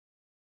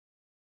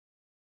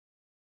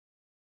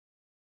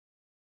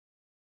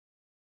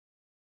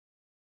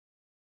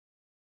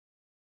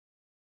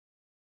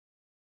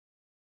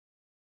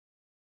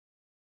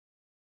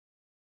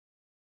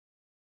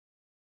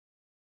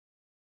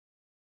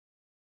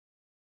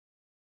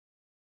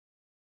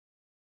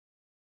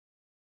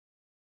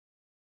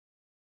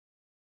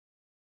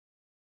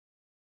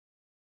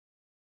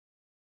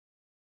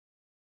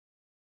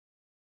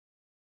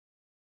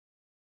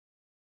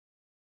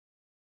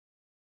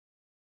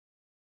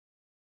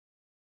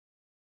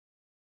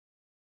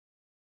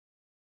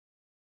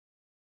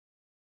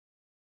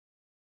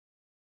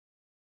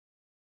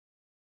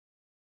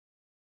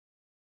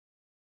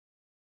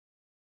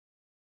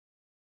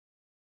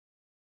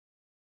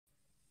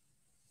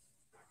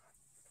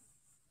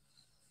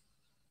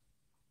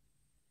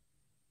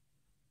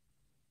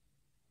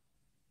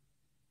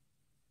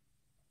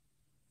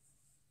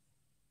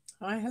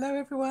Hi, hello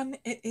everyone.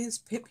 It is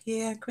Pip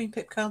here,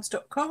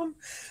 queenpipcards.com.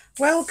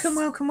 Welcome,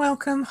 welcome,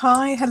 welcome.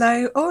 Hi,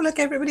 hello. Oh, look,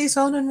 everybody's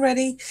on and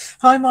ready.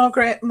 Hi,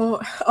 Margaret. More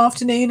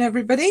afternoon,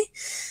 everybody.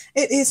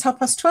 It is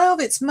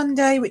 12:30. It's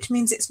Monday, which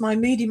means it's my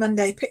Moody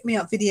Monday Pick Me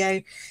Up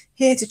video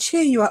here to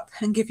cheer you up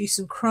and give you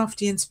some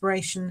crafty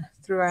inspiration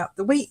throughout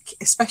the week,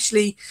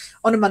 especially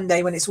on a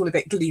Monday when it's all a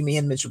bit gloomy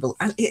and miserable.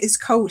 And it is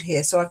cold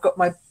here, so I've got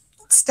my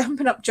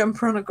Stampin' Up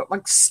jumper on. I've got my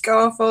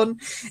scarf on.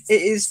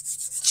 It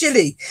is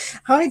chilly.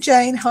 Hi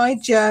Jane. Hi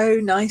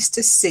Joe. Nice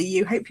to see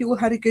you. Hope you all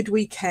had a good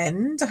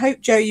weekend. I hope,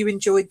 Joe, you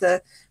enjoyed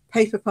the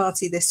paper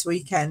party this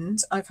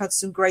weekend. I've had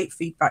some great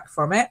feedback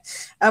from it.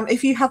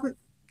 If you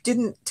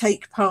didn't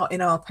take part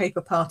in our paper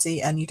party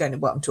and you don't know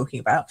what I'm talking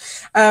about,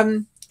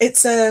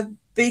 it's a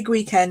big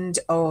weekend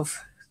of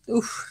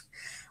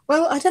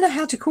well, I don't know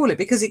how to call it,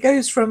 because it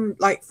goes from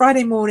like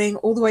Friday morning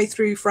all the way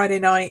through Friday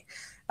night,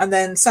 and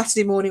then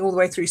Saturday morning all the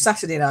way through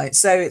Saturday night.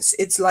 So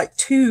it's like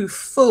 2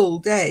 full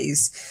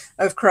days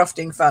of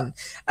crafting fun.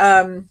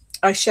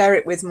 I share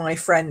it with my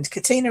friend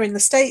Katina in the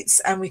States,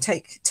 and we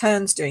take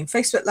turns doing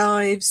Facebook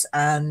Lives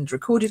and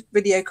recorded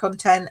video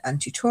content and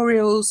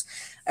tutorials.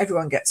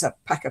 Everyone gets a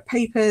pack of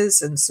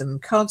papers and some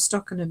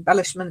cardstock and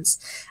embellishments,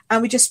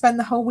 and we just spend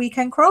the whole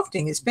weekend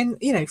crafting. It's been,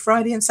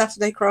 Friday and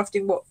Saturday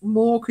crafting. What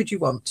more could you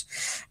want?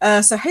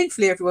 So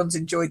hopefully everyone's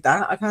enjoyed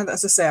that. I've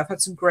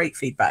had some great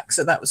feedback,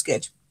 so that was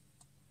good.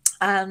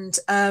 And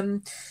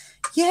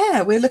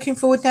yeah, we're looking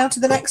forward now to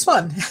the next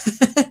one.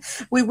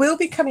 We will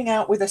be coming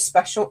out with a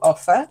special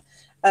offer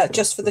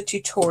just for the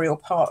tutorial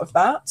part of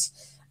that.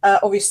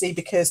 Obviously,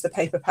 because the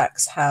paper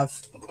packs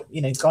have,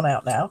 gone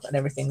out now and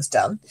everything's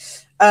done.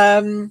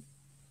 And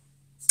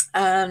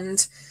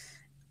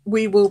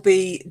we will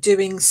be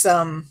doing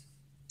some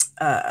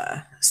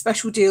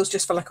special deals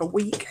just for like a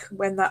week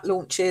when that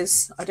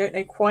launches. I don't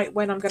know quite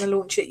when I'm going to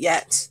launch it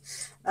yet.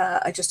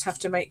 I just have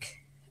to make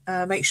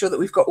sure that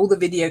we've got all the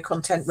video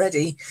content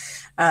ready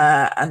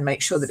and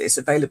make sure that it's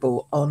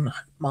available on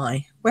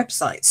my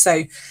website.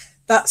 So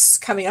that's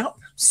coming up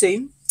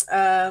soon.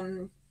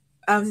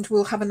 And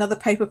we'll have another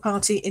paper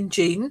party in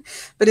June.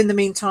 But in the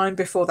meantime,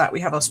 before that, we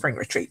have our spring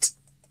retreat,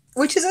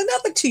 which is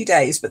another 2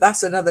 days, but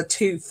that's another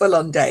 2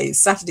 full-on days,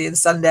 Saturday and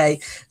Sunday,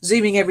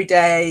 Zooming every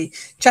day,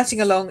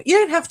 chatting along. You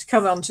don't have to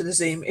come onto the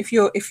Zoom. If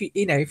you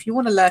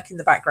want to lurk in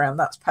the background,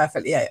 that's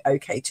perfectly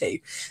okay too.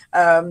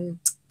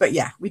 But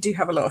yeah, we do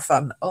have a lot of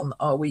fun on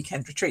our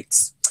weekend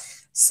retreats.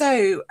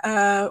 So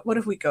what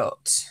have we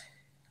got?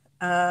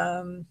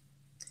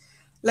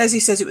 Leslie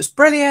says it was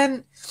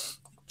brilliant.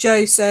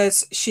 Jo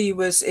says she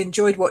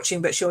enjoyed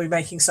watching, but she'll be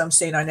making some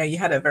soon. I know you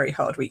had a very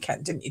hard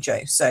weekend, didn't you, Jo?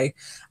 So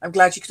I'm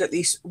glad you could at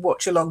least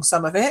watch along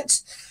some of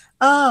it.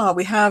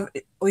 We have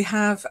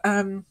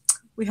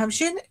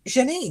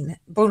Janine.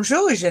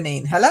 Bonjour,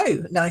 Janine.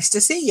 Hello, nice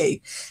to see you.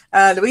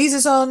 Louise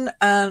is on,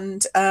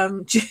 and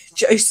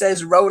Jo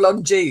says roll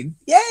on June.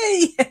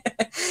 Yay!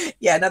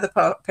 Yeah, another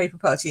paper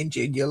party in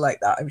June. You'll like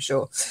that, I'm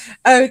sure.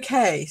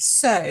 Okay,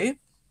 so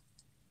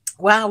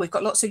wow, we've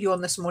got lots of you on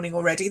this morning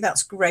already.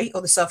 That's great. Or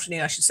this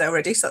afternoon, I should say,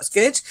 already. So that's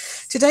good.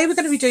 Today, we're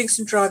going to be doing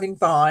some driving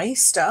by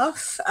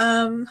stuff.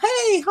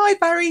 Hey, hi,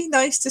 Barry.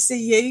 Nice to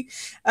see you.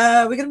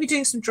 We're going to be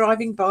doing some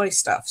driving by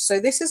stuff. So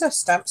this is a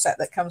stamp set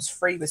that comes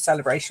free with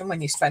Celebration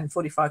when you spend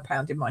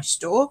 £45 in my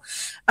store.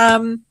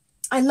 I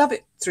love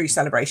it through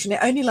Celebration. It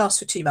only lasts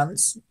for 2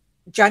 months.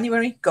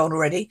 January, gone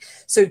already.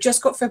 So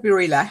just got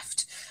February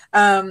left.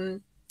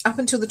 Up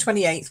until the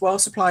 28th, while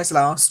supplies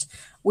last,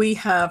 we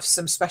have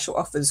some special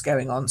offers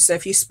going on. So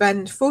if you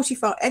spend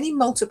 45, any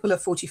multiple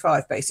of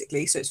 45,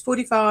 basically, so it's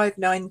 45,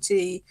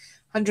 90,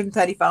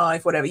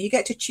 135, whatever, you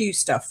get to choose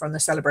stuff from the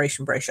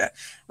Celebration brochure.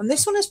 And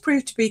this one has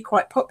proved to be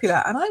quite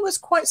popular. And I was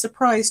quite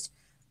surprised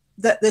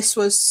that this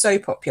was so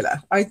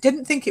popular. I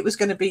didn't think it was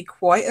going to be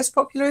quite as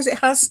popular as it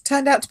has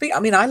turned out to be. I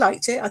mean, I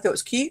liked it. I thought it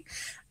was cute.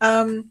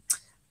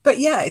 But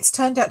yeah, it's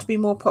turned out to be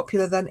more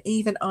popular than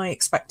even I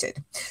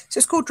expected. So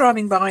it's called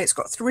Driving By. It's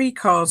got 3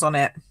 cars on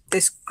it.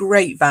 This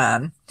great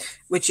van,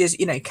 which is,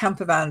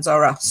 camper vans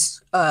are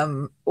us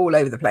all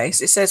over the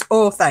place. It says,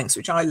 oh, thanks,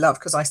 which I love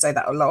because I say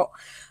that a lot.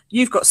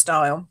 You've got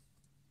style.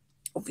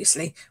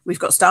 Obviously, we've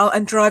got style,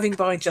 and driving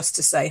by just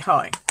to say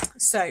hi.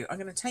 So I'm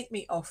going to take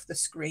me off the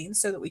screen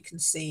so that we can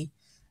see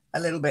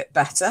a little bit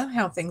better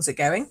how things are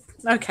going.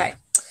 Okay.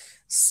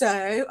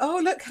 So, oh,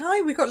 look,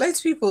 hi, we've got loads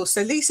of people.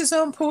 So Lisa's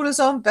on, Paula's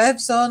on,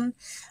 Bev's on.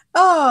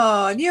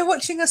 Oh, and you're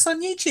watching us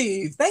on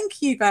YouTube. Thank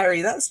you,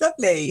 Barry. That's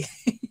lovely.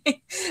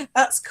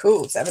 That's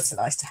cool. It's ever so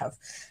nice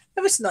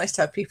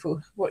to have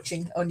people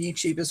watching on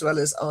YouTube as well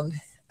as on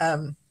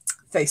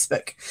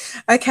Facebook.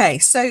 Okay,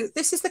 so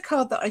this is the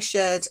card that I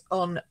shared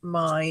on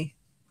my...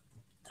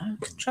 I'm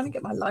trying to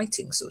get my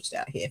lighting sorted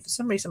out here. For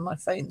some reason, my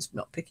phone's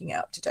not picking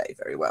out today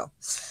very well.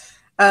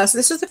 So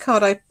this is the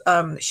card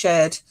I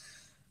shared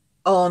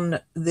on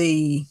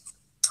the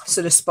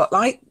sort of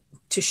spotlight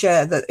to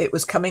share that it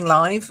was coming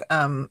live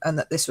and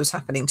that this was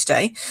happening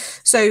today.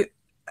 So,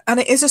 and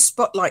it is a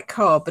spotlight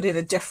card, but in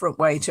a different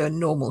way to a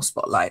normal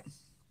spotlight.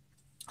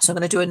 So I'm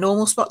going to do a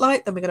normal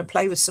spotlight, then we're going to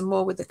play with some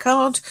more with the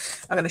card.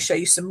 I'm going to show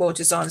you some more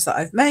designs that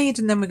I've made,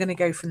 and then we're going to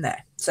go from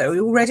there. So are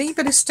we all ready?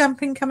 Bit of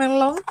stamping coming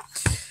along.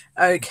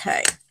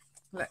 Okay,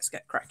 let's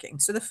get cracking.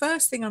 So the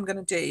first thing I'm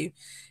going to do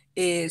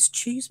is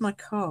choose my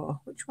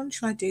car. Which one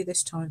should I do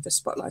this time for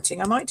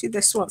spotlighting? I might do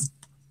this one.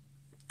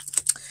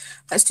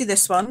 Let's do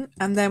this one,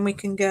 and then we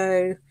can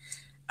go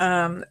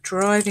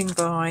driving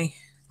by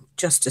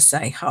just to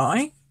say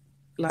hi,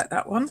 like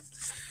that one.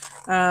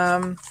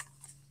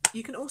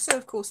 You can also,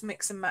 of course,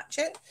 mix and match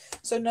it.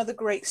 So another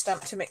great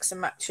stamp to mix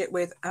and match it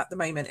with at the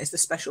moment is the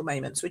Special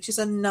Moments, which is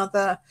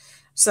another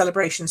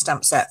celebration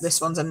stamp set. This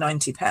one's a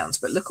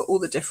 £90, but look at all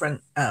the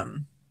different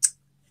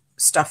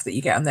stuff that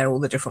you get on there, all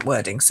the different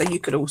wording. So you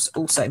could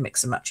also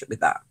mix and match it with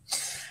that.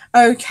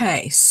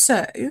 Okay,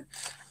 so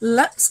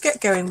let's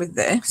get going with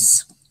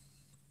this.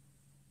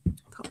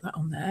 Put that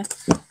on there.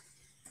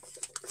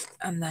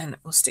 And then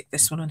we'll stick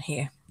this one on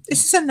here.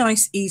 This is a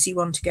nice, easy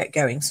one to get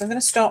going. So I'm going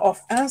to start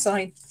off as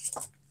I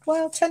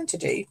tend to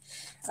do.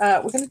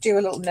 We're going to do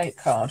a little note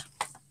card.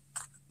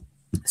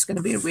 It's going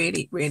to be a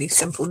really, really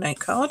simple note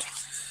card.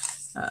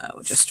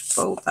 We'll just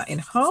fold that in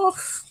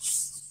half.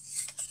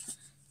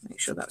 Make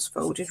sure that's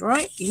folded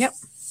right. Yep.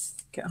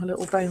 Get our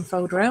little bone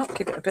folder out.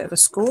 Give it a bit of a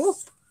score.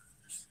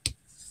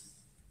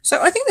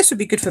 So I think this would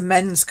be good for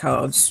men's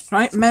cards,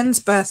 right? Men's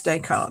birthday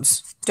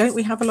cards. Don't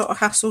we have a lot of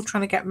hassle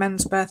trying to get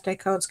men's birthday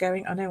cards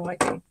going? I know I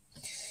do.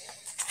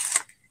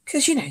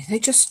 Because, you know, they're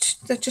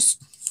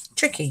just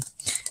tricky.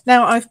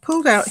 Now, I've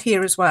pulled out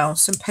here as well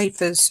some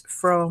papers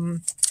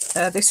from,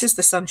 this is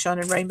the Sunshine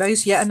and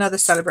Rainbows, yet another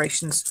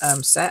celebrations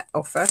set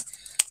offer.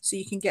 So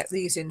you can get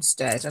these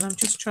instead. And I'm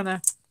just trying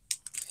to,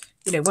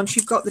 you know, once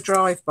you've got the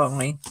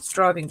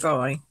driving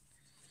by,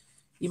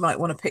 you might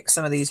want to pick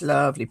some of these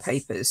lovely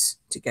papers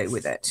to go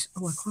with it.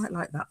 Oh, I quite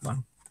like that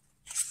one.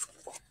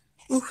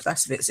 Oof,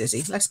 that's a bit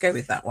zizzy. Let's go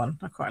with that one.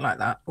 I quite like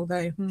that.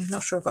 Although, I'm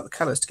not sure I've got the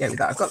colours to go with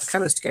that. I've got the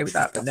colours to go with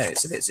that, but no,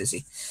 it's a bit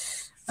zizzy.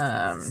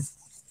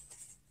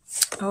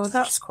 Oh,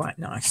 that's quite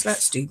nice.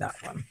 Let's do that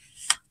one.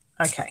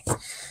 Okay,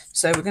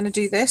 so we're going to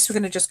do this. We're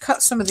going to just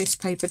cut some of this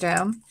paper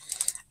down,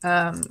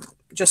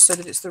 just so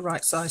that it's the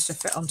right size to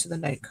fit onto the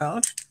note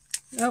card.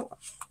 Oh,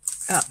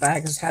 that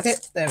bag has had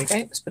it. There we go.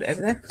 Let's put it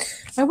over there.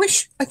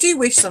 I do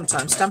wish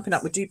sometimes Stampin'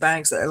 Up would do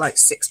bags that are like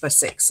 6 by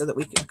 6 so that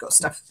we can got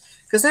stuff,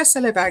 because their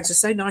cello bags are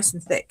so nice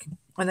and thick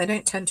and they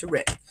don't tend to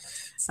rip.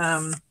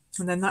 And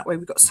then that way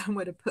we've got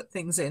somewhere to put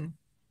things in.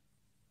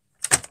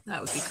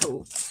 That would be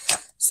cool.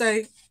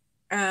 So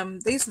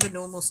these are the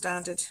normal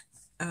standard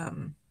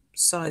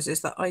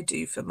sizes that I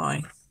do for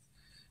my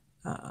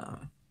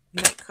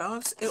note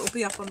cards. It will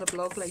be up on the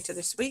blog later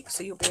this week,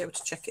 so you'll be able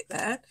to check it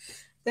there.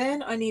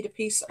 Then I need a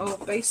piece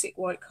of basic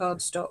white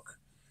cardstock,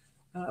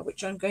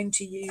 which I'm going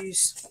to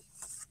use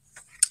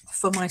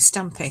for my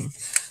stamping.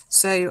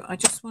 So I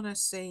just want to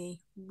see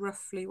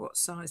roughly what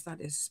size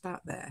that is. It's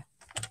about there.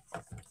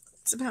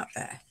 It's about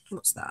there.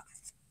 What's that?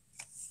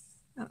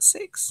 That's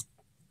 6.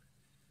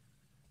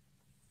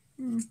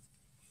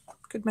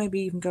 Could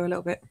maybe even go a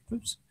little bit,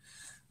 oops,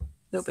 a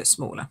little bit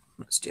smaller.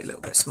 Let's do a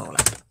little bit smaller.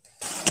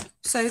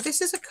 So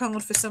this is a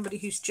card for somebody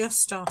who's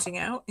just starting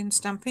out in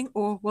stamping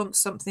or wants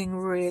something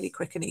really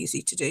quick and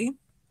easy to do.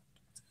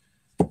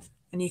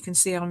 And you can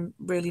see I'm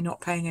really not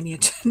paying any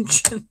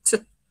attention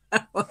to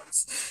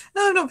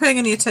I'm not paying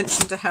any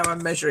attention to how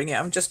I'm measuring it.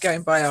 I'm just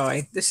going by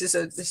eye. This is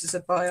a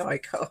by eye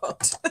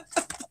card.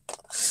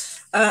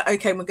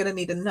 Okay, we're going to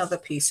need another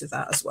piece of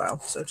that as well.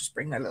 So I'll just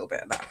bring a little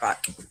bit of that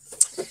back.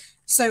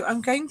 So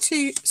I'm going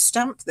to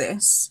stamp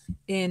this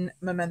in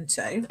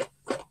Memento.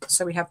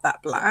 So we have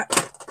that black.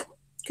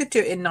 Could do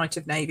it in Night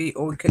of Navy,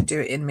 or we could do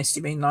it in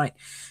Misty Moonlight.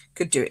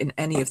 Could do it in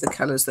any of the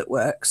colours that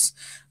works.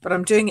 But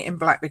I'm doing it in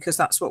black because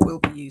that's what we'll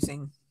be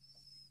using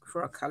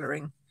for our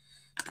colouring,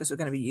 because we're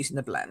going to be using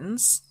the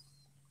blends.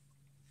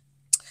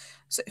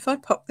 So if I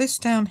pop this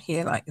down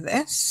here like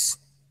this,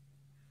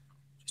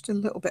 just a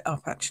little bit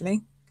up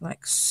actually,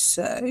 like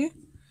so.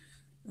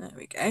 There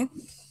we go.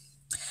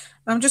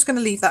 I'm just going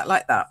to leave that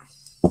like that.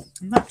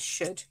 And that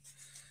should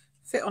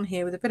fit on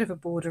here with a bit of a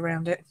border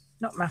around it.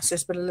 Not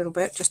massive, but a little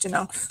bit, just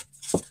enough.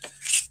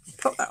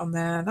 Pop that on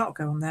there. That'll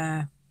go on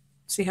there.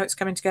 See how it's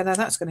coming together?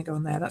 That's going to go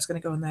on there. That's going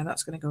to go on there.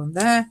 That's going to go on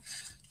there.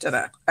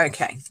 Ta-da.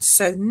 Okay,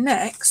 so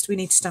next we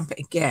need to stamp it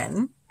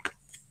again.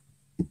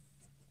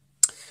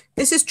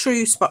 This is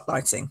true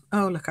spotlighting.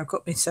 Oh, look, I've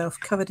got myself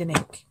covered in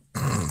ink.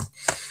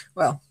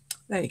 Well,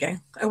 there you go.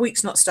 A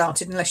week's not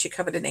started unless you're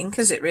covered in ink,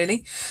 is it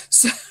really?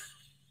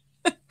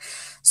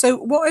 So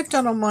what I've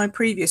done on my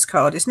previous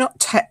card is not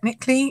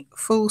technically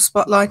full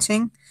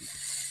spotlighting,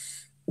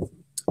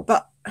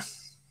 but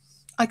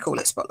I call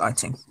it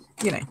spotlighting.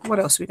 You know, what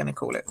else are we going to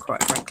call it,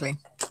 quite frankly?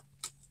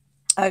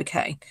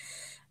 Okay,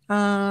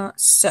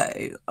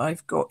 so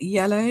I've got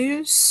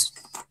yellows.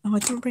 Oh, I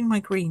didn't bring my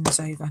greens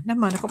over. Never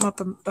mind, I've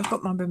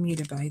got my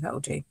Bermuda Bay.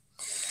 That'll do.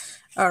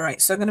 All right,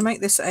 so I'm going to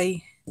make this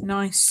a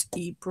nice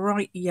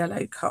bright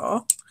yellow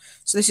car.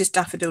 So this is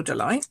Daffodil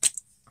Delight.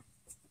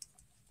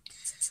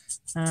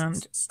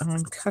 And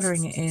I'm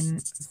colouring it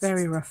in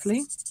very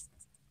roughly.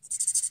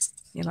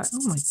 You're like,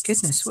 oh my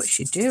goodness, what's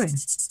she doing?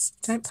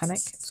 Don't panic,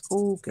 it's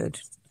all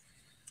good.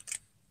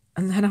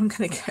 And then I'm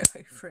going to go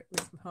over it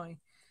with my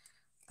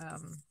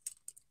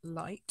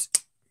light.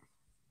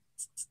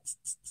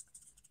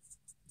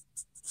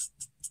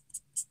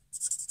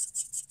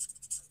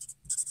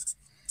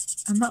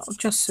 And that will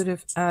just sort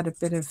of add a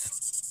bit of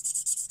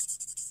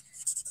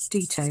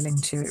detailing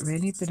to it,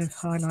 really. A bit of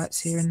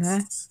highlights here and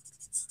there.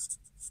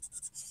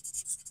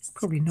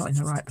 Probably not in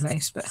the right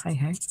place, but hey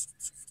ho.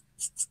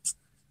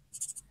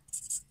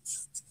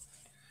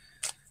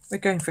 We're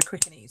going for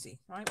quick and easy,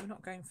 right? We're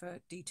not going for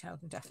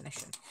detailed and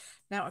definition.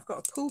 Now I've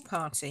got a pool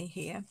party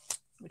here,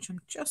 which I'm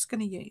just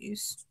going to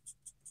use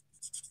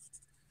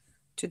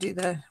to do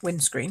the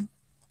windscreen.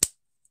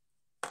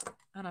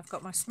 And I've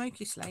got my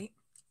smoky slate,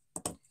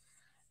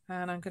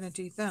 and I'm going to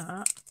do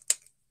that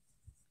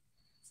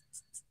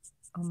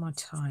on my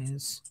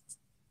tyres.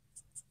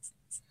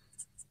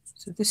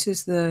 So this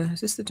is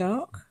this the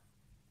dark?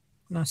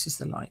 No, this is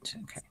the light.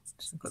 Okay,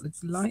 so I've got the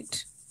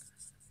light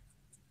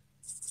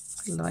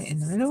in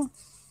the middle.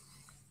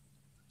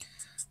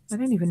 I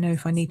don't even know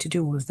if I need to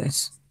do all of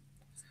this,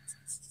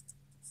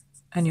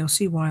 and you'll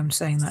see why I'm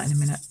saying that in a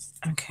minute.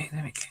 Okay,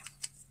 there we go.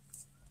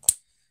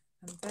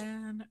 And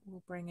then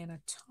we'll bring in a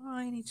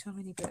tiny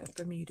bit of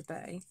Bermuda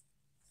Bay.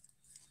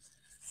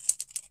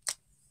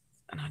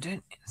 And I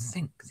don't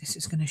think this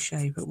is going to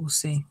show, but we'll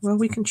see. Well,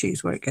 we can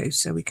choose where it goes,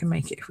 so we can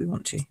make it if we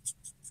want to.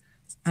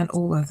 And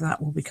all of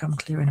that will become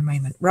clear in a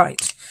moment.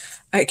 Right,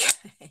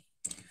 okay.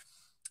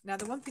 Now,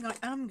 the one thing I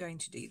am going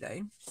to do,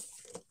 though,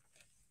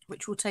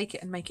 which will take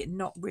it and make it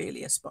not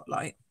really a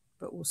spotlight,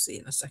 but we'll see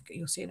in a second,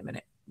 you'll see in a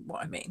minute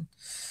what I mean,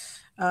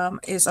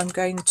 is I'm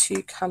going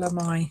to colour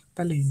my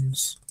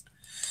balloons.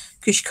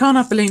 Because you can't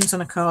have balloons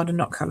on a card and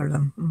not colour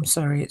them. I'm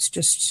sorry, it's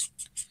just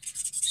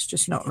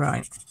not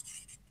right.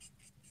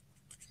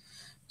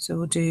 So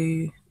we'll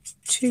do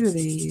 2 of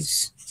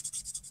these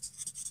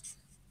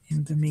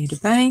in Bermuda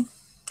Bay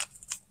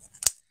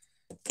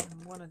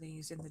and 1 of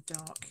these in the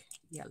dark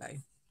yellow.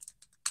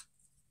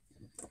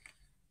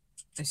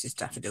 This is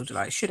Daffodil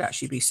Delight. It should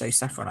actually be So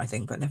Saffron, I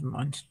think, but never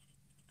mind.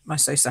 My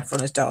So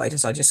Saffron has died,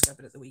 as I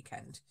discovered at the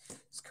weekend.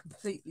 It's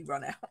completely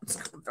run out. It's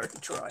gone very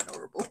dry and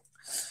horrible.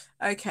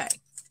 Okay,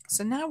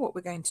 so now what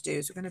we're going to do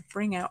is we're going to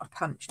bring out a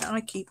punch. Now,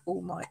 I keep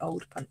all my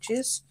old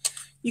punches.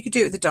 You could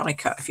do it with a die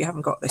cut if you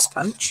haven't got this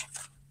punch.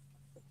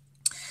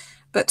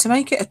 But to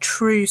make it a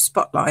true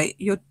spotlight,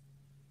 you're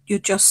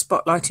just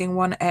spotlighting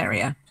one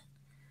area.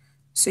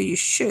 So you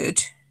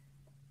should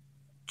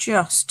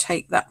just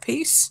take that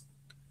piece.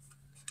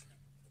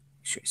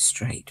 Make sure it's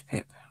straight,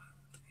 Pip.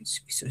 It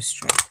should be sort of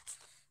straight.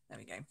 There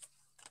we go.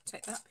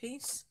 Take that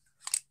piece.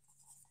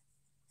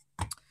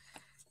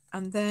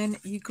 And then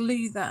you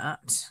glue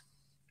that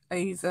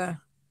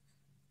over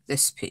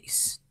this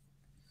piece.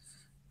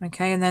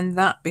 Okay, and then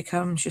that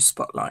becomes your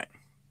spotlight.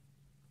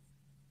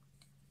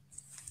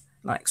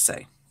 Like so,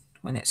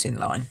 when it's in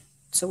line.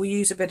 So we'll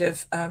use a bit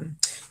of,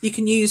 you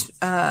can use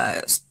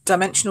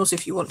dimensionals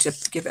if you want to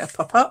give it a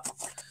pop-up.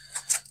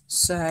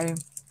 So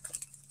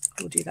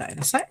we'll do that in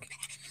a sec.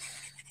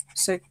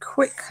 So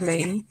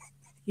quickly,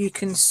 you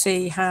can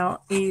see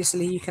how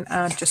easily you can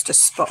add just a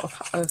spot of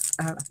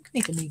I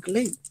think I even need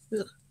glue.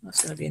 Ugh,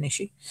 that's going to be an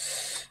issue.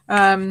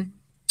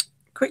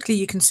 Quickly,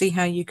 you can see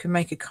how you can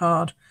make a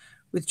card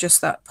with just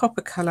that pop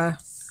of colour,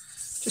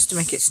 just to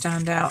make it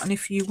stand out. And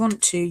if you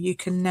want to, you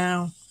can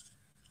now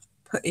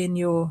put in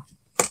your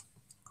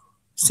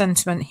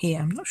sentiment here.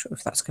 I'm not sure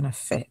if that's going to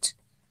fit.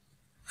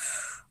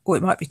 Or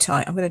it might be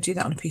tight. I'm going to do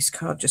that on a piece of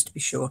card just to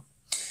be sure.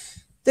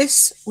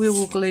 This we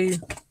will glue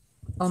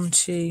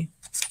onto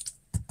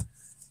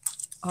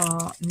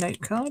our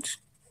note card.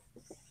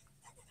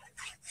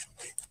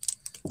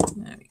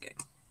 There we go.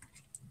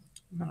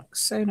 Like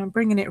so. And I'm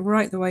bringing it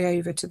right the way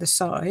over to the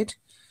side.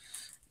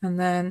 And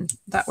then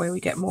that way we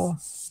get more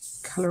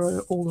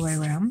colour all the way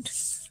around.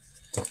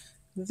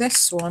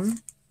 This one,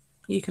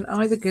 you can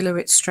either glue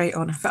it straight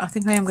on. In fact, I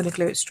think I am going to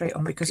glue it straight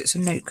on because it's a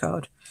note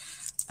card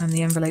and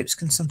the envelopes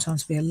can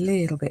sometimes be a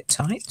little bit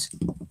tight.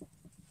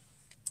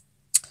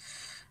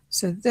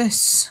 So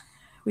this,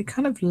 we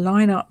kind of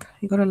line up.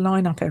 You've got to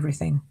line up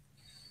everything.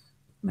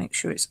 Make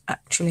sure it's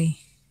actually,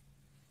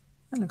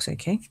 that looks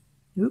okay.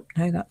 Oop,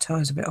 no, that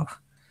tie's a bit off.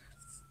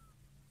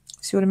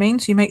 See what I mean?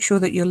 So you make sure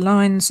that your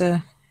lines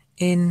are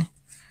in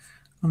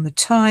on the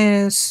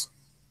tyres,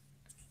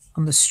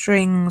 on the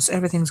strings,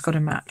 everything's got to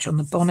match, on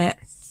the bonnet.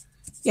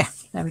 Yeah,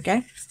 there we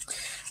go.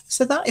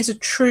 So that is a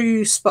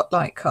true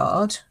spotlight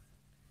card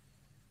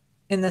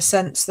in the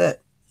sense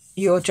that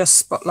you're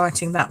just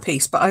spotlighting that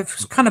piece, but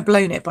I've kind of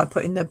blown it by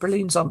putting the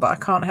balloons on, but I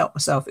can't help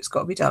myself. It's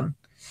got to be done.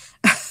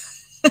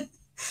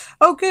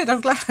 Oh, good. I'm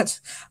glad.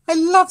 I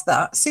love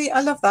that. See, I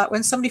love that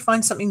when somebody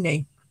finds something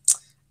new.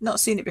 Not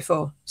seen it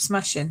before.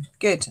 Smashing.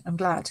 Good. I'm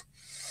glad.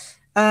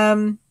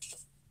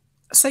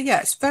 So yeah,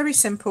 it's very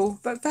simple,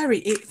 but very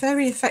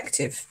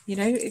effective. You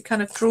know, it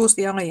kind of draws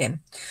the eye in.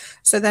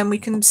 So then we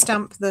can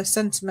stamp the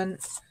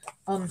sentiment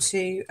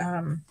onto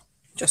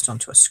just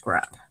onto a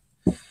scrap.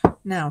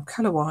 Now,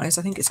 colour-wise,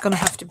 I think it's going to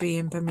have to be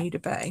in Bermuda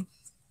Bay.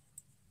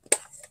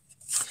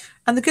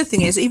 And the good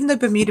thing is, even though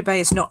Bermuda Bay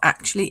is not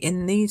actually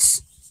in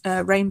these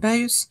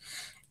rainbows,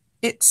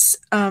 it's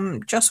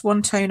just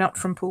one tone up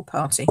from Pool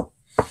Party.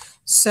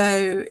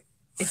 So,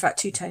 in fact,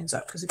 2 tones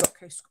up, because we've got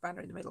Coastal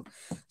Cabana in the middle.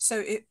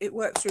 So it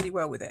works really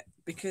well with it,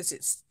 because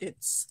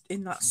it's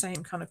in that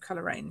same kind of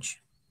colour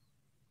range.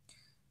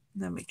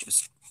 And then we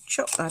just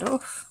chop that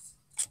off.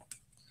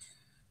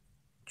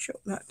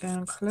 Chop that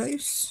down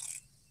close.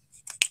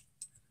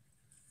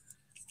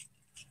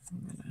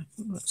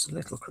 That's a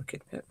little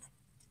crooked bit.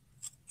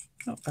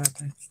 Not bad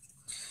though.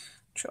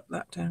 Chop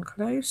that down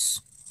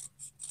close.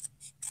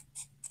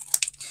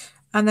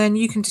 And then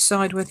you can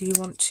decide whether you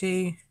want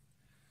to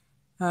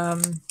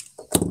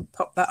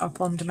pop that up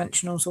on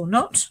dimensionals or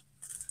not.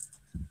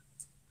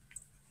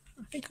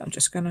 I think I'm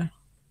just going to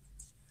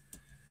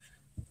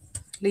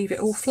leave it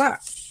all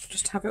flat.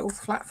 Just have it all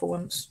flat for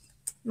once.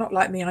 Not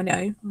like me, I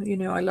know. You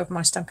know I love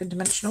my Stampin'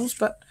 dimensionals,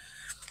 but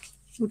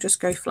we'll just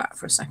go flat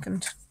for a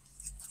second.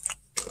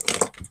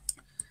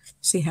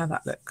 See how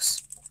that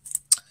looks.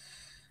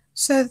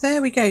 So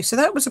there we go. So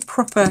that was a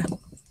proper,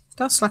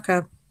 that's like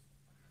a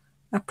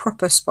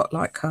proper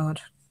spotlight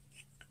card.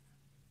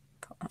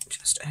 Put that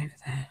just over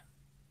there.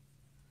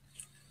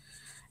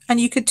 And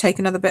you could take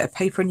another bit of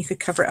paper and you could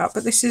cover it up,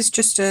 but this is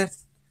just a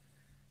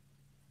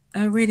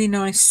really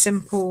nice,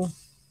 simple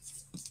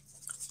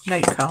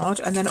note card.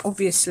 And then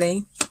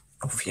obviously,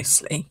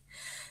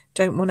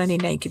 don't want any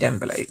naked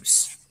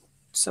envelopes.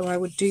 So I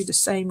would do the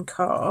same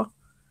car.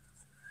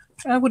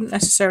 I wouldn't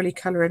necessarily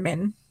colour him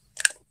in.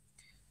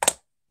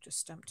 Just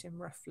stamped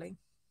him roughly.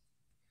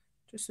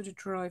 Just sort of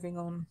driving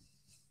on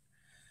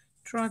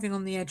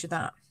the edge of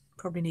that.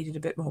 Probably needed a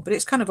bit more, but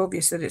it's kind of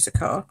obvious that it's a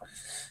car.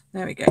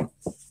 There we go.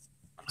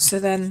 So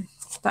then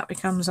that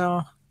becomes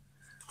our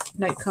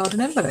note card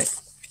and envelope.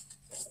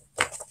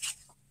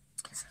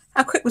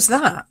 How quick was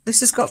that?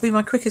 This has got to be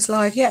my quickest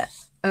live yet.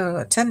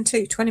 10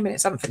 to 20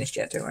 minutes. I haven't finished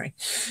yet, don't worry.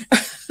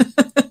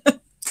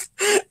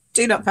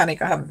 Do not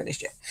panic, I haven't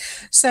finished yet.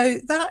 So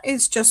that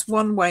is just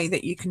one way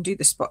that you can do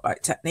the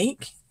spotlight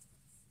technique.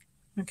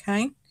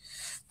 Okay.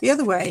 The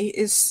other way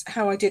is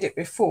how I did it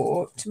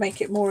before, to make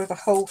it more of a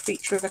whole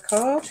feature of a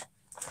card.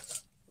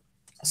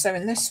 So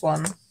in this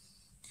one,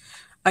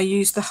 I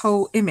used the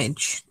whole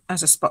image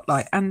as a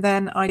spotlight, and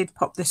then I did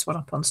pop this one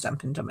up on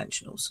Stampin'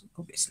 Dimensionals,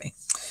 obviously.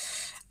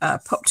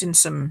 Popped in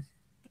some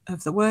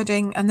of the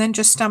wording, and then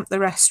just stamped the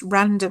rest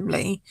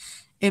randomly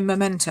in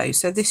Memento.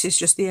 So this is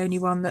just the only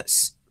one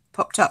that's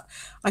popped up.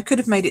 I could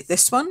have made it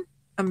this one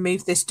and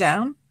moved this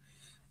down.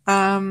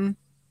 So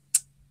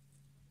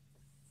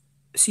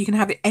you can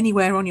have it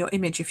anywhere on your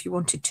image if you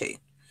wanted to.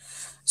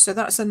 So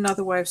that's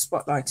another way of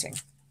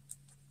spotlighting.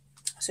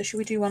 So should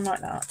we do one like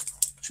that?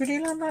 Should we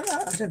do one like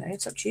that? I don't know.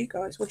 It's up to you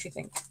guys. What do you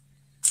think?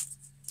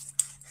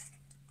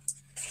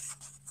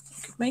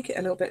 I could make it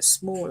a little bit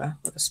smaller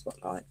with a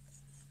spotlight.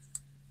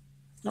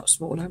 Not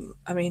smaller.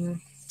 I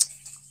mean,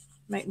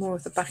 make more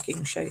of the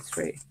backing show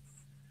through.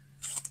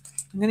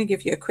 I'm going to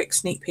give you a quick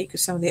sneak peek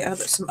of some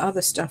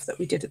other stuff that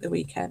we did at the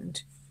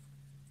weekend.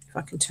 If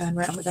I can turn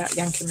around without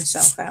yanking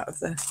myself out of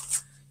the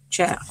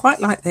chair. I quite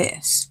like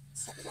this.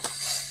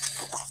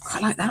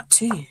 Quite like that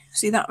too.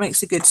 See, that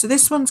makes it good. So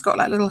this one's got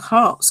like little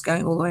hearts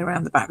going all the way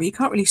around the back, but you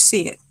can't really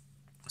see it.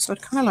 So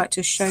I'd kind of like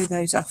to show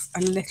those off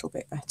a little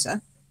bit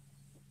better.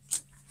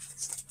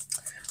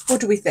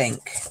 What do we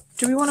think?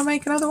 Do we want to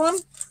make another one?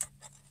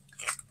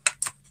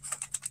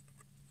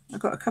 I've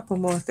got a couple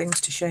more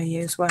things to show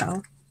you as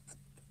well.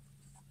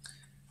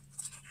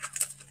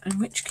 In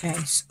which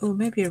case, oh,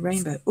 maybe a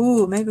rainbow.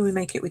 Oh, maybe we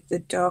make it with the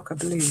darker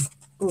blue.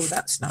 Oh,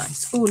 that's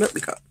nice. Oh, look,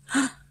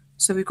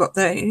 so we've got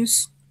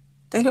those.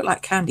 They look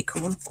like candy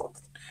corn.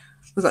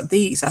 We've got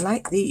these. I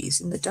like these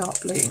in the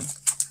dark blue.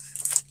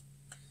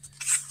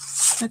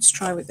 Let's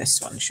try with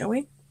this one, shall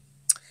we?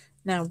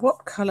 Now,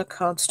 what colour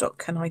cardstock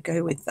can I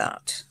go with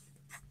that?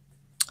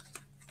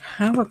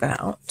 How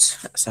about,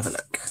 let's have a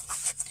look.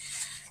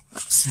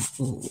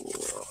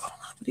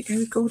 Would it go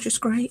with Gorgeous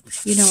Grape?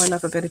 You know I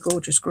love a bit of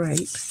Gorgeous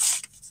Grape.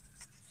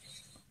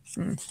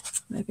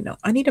 Maybe not.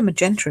 I need a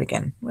magenta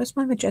again. Where's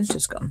my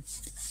magentas gone?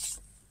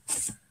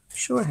 I'm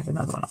sure I have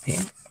another one up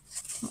here.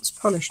 That's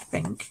Polished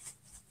Pink.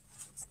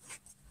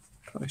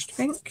 Polished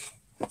Pink.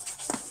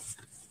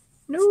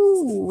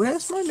 No,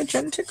 where's my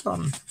magenta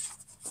gone?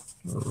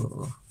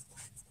 Oh.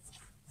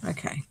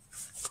 Okay.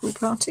 Pool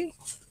Party.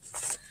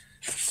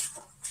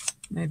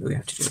 Maybe we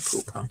have to do a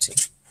Pool Party.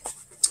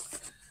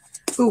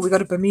 Oh, we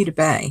got a Bermuda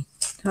Bay.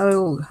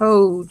 Hold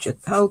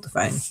the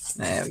phone.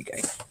 There we go.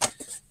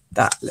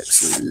 That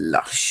looks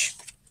lush.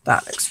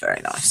 That looks very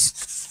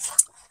nice.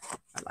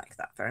 I like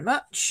that very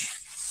much.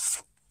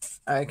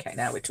 Okay,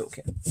 now we're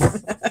talking.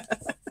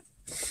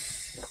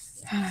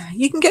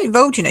 You can get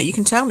involved, you know. You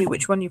can tell me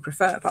which one you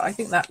prefer, but I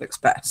think that looks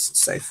best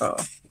so far.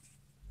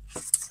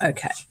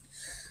 Okay,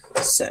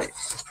 so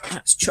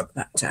let's chop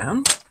that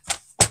down.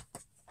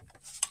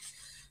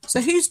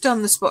 So who's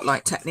done the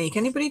spotlight technique?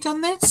 Anybody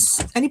done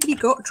this? Anybody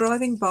got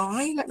Driving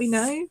By? Let me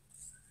know.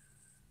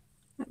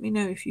 Let me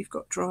know if you've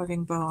got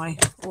Driving By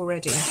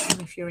already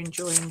and if you're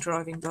enjoying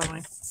Driving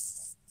By.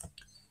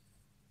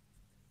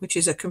 which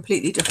is a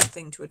completely different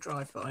thing to a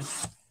drive-by.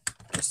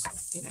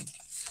 Just, you know,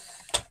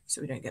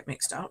 so we don't get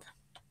mixed up.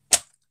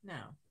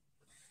 Now,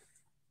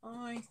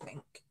 I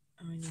think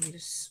I need a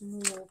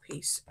small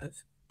piece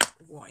of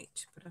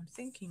white, but I'm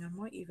thinking I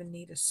might even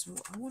need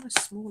I want a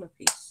smaller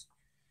piece.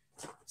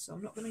 So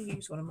I'm not going to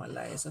use one of my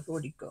layers I've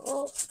already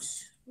got.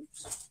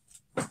 Oops.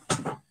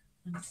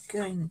 I'm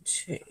going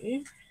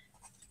to,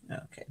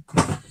 okay,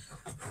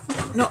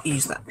 not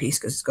use that piece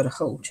because it's got a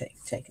hole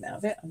taken out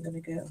of it. I'm going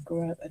to go and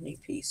grab a new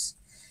piece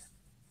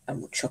and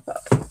we'll chop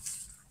up.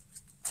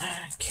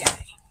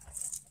 Okay.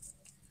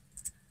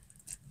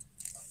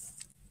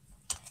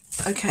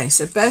 Okay,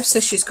 so Bev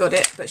says she's got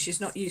it, but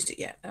she's not used it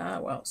yet. Ah,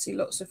 well, see,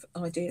 lots of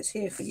ideas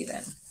here for you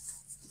then.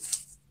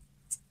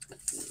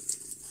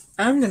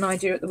 And an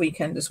idea at the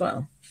weekend as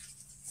well.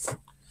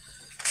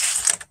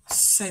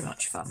 So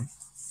much fun.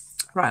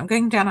 Right, I'm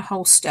going down a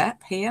whole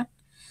step here.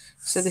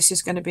 So this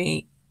is going to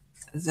be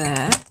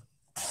there.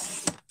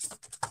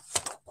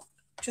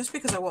 Just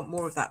because I want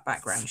more of that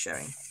background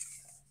showing.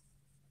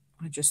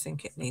 I just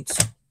think it needs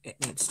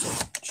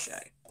to show.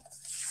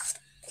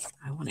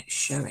 I want it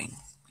showing.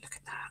 Look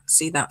at that.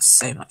 See, that's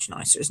so much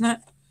nicer, isn't it?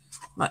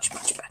 Much,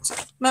 much better.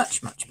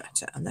 Much, much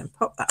better. And then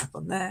pop that up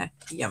on there.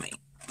 Yummy.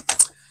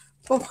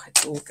 Oh,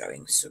 it's all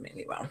going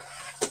swimmingly well.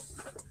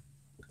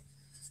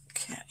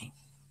 Okay.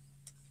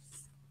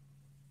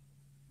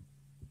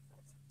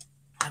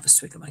 Have a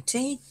swig of my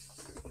tea.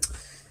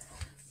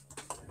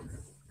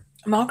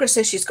 Margaret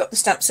says she's got the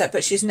stamp set,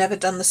 but she's never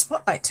done the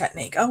spotlight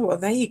technique. Oh, well,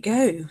 there you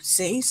go.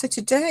 See, so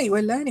today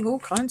we're learning all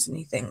kinds of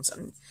new things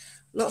and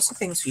lots of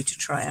things for you to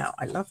try out.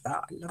 I love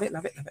that. I love it,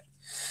 love it, love it.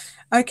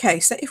 Okay,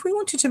 so if we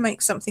wanted to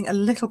make something a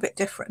little bit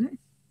different,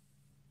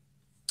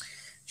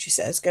 she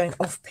says, going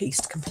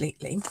off-piste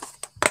completely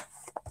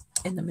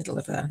in the middle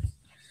of a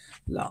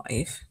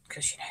live,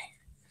 because, you know,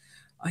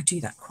 I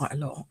do that quite a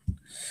lot.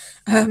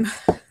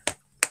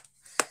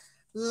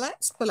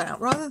 Let's pull out,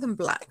 rather than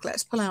black,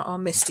 let's pull out our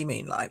Misty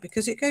Moonlight,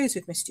 because it goes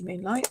with Misty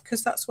Moonlight,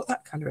 because that's what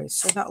that colour is,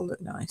 so that'll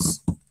look nice.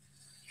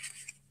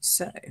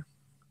 So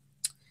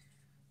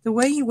the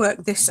way you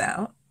work this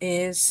out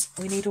is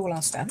we need all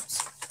our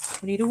stamps,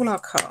 we need all our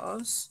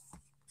cards.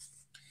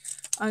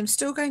 I'm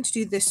still going to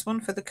do this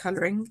one for the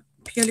colouring,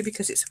 purely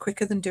because it's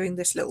quicker than doing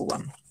this little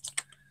one.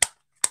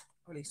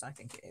 Or at least I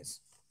think it is.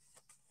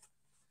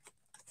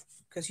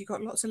 Because you've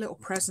got lots of little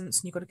presents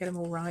and you've got to get them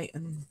all right.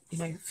 And, you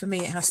know, for me,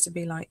 it has to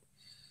be like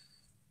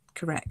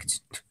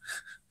correct.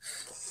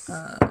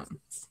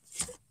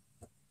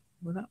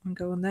 Will that one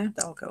go on there?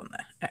 That'll go on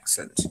there.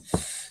 Excellent.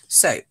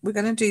 So we're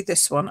going to do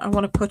this one. I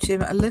want to put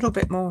him a little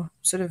bit more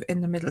sort of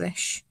in the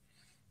middle-ish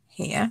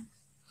here.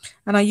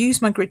 And I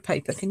use my grid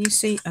paper. Can you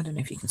see? I don't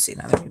know if you can see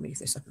that. Let me move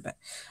this up a bit.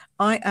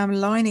 I am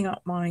lining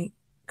up my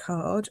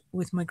card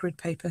with my grid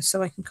paper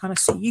so I can kind of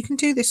see. You can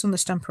do this on the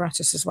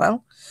Stamparatus as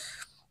well.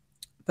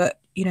 But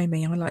you know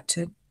me, I like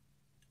to,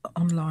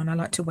 online, I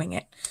like to wing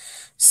it.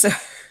 So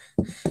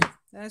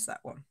there's that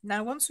one.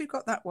 Now, once we've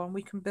got that one,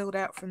 we can build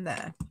out from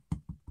there.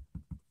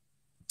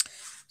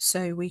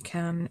 So we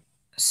can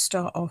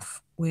start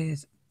off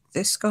with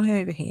this guy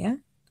over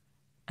here.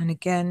 And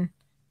again,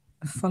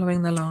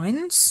 following the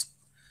lines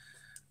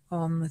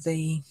on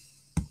the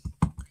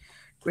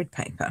grid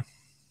paper.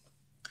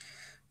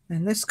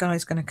 Then this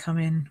guy's going to come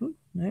in,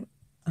 no,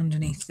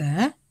 underneath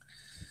there.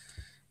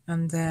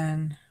 And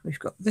then we've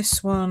got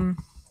this one.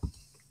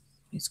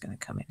 He's going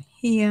to come in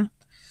here.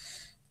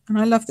 And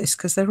I love this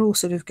because they're all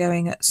sort of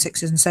going at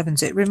 6s and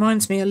 7s. It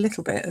reminds me a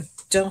little bit of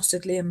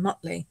Dastardly and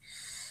Muttley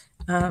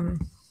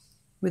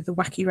with the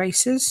wacky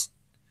races,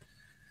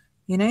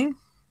 you know.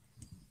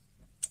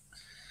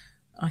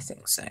 I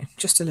think so,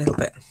 just a little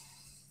bit.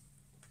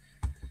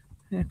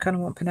 I kind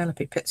of want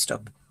Penelope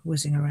Pitstop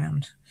whizzing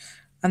around.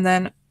 And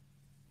then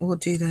we'll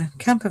do the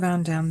camper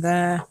van down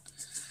there.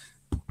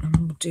 And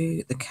we'll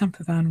do the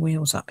camper van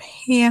wheels up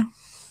here.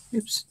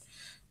 Oops,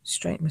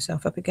 straighten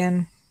myself up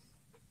again.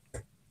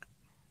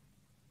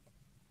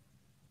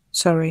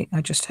 Sorry,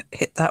 I just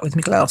hit that with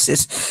my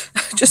glasses.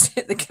 Just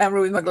hit the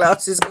camera with my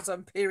glasses because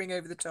I'm peering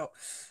over the top.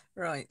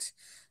 Right,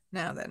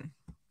 now then,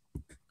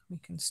 we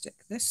can stick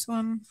this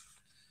one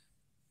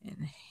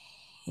in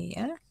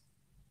here.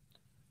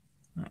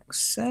 Like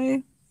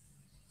so.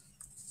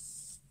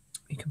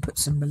 We can put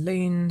some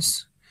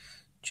balloons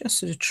just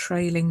sort of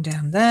trailing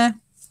down there.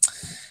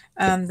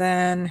 And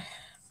then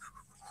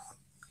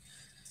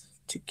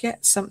to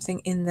get something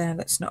in there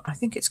that's not, I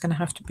think it's going to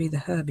have to be the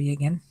Herbie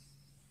again.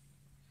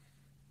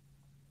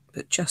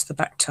 But just the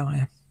back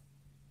tyre.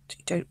 So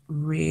you don't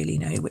really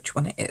know which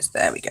one it is.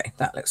 There we go.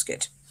 That looks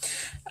good.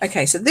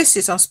 Okay, so this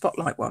is our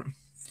spotlight one.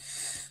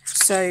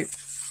 So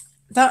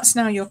that's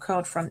now your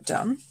card front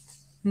done.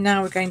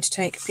 Now we're going to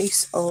take a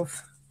piece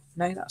of,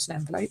 no, that's an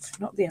envelope,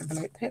 not the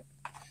envelope pip.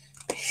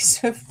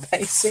 Piece of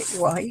basic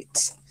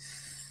white.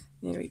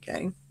 Here we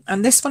go.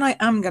 And this one I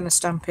am going to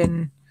stamp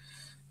in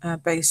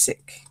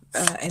basic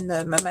in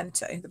the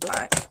memento, the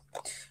black.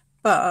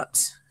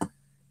 But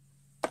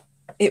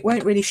it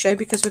won't really show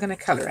because we're going to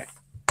colour it.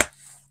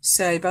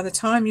 So by the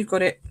time you've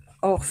got it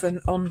off and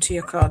onto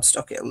your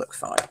cardstock, it'll look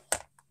fine.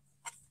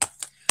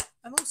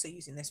 I'm also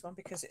using this one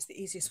because it's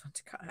the easiest one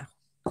to cut out.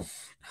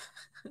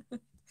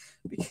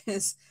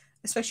 Because,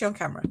 especially on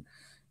camera,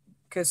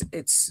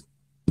 because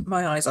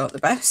my eyes aren't the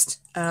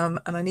best, and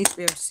I need to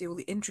be able to see all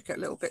the intricate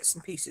little bits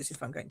and pieces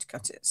if I'm going to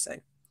cut it. So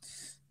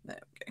there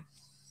we go.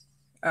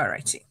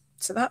 Alrighty,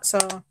 so that's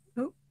our,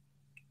 oh,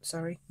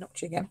 sorry,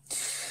 knocked you again.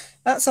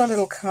 That's our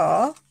little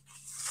car.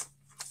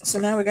 So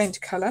now we're going to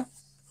colour,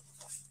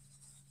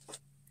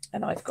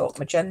 and I've got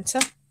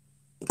magenta,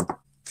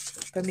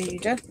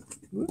 Bermuda,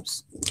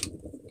 whoops.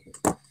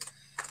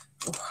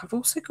 Oh, I've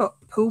also got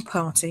pool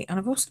party, and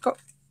I've also got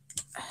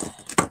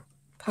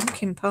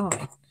pumpkin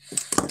pie,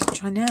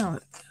 which I know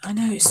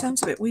it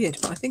sounds a bit weird,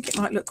 but I think it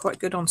might look quite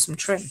good on some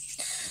trim.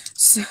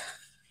 So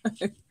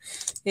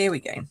here we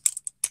go.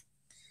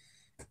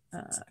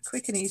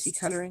 Quick and easy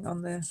colouring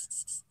on the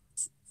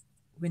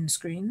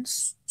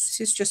windscreens. This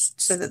is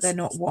just so that they're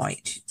not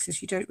white,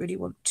 because you don't really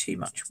want too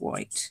much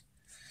white.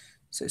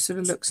 So it sort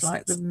of looks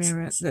like the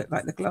mirror,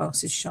 like the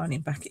glass is shining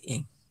back at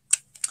you.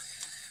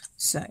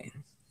 So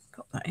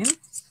got that in.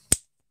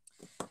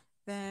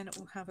 Then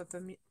we'll have a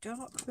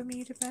dark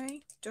Bermuda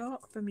Bay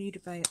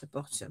at the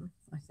bottom,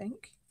 I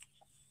think.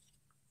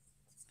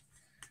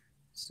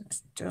 So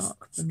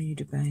dark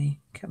Bermuda Bay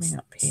coming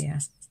up here.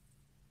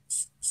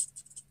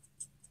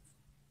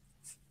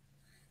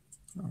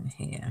 On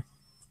here.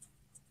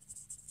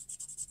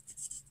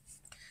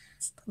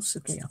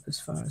 Possibly up as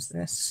far as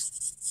this.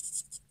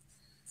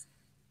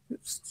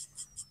 Oops.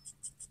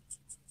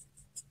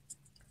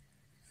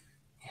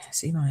 Yeah,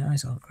 see, my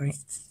eyes aren't great.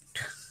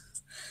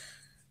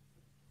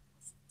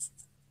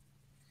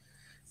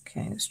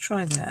 Okay, let's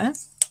try there.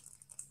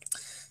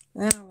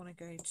 Then I want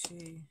to go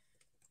to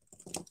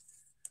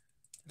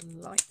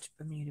light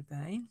Bermuda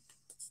Bay.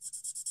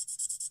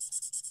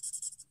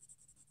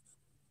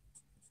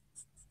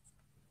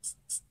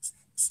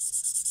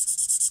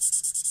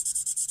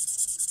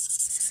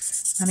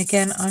 And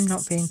again, I'm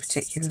not being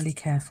particularly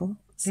careful.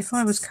 If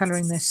I was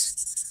colouring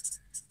this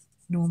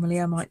normally,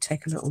 I might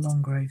take a little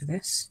longer over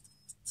this.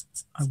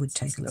 I would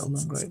take a little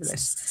longer over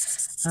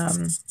this.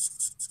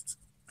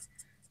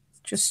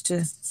 Just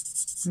to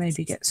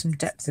maybe get some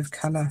depth of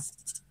colour.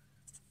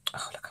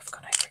 Oh, look, I've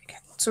gone over it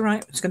again. It's all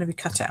right. It's going to be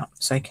cut out.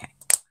 It's okay.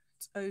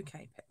 It's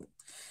okay, Pip.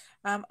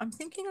 I'm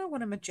thinking I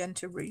want a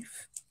magenta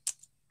roof.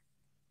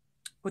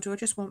 Or do I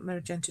just want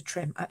magenta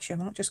trim?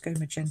 Actually, I might just go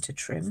magenta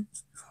trim.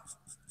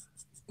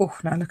 Oh,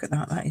 now look at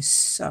that. That is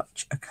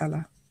such a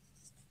colour.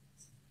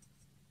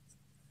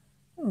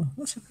 Oh,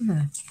 what's happened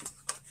there?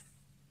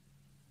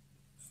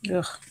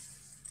 Ugh.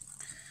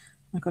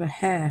 I got a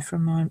hair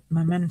from my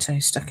memento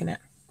stuck in it.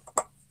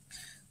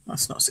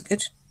 That's not so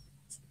good.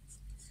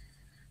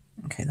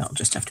 Okay, that'll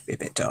just have to be a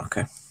bit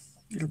darker.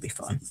 It'll be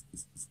fine.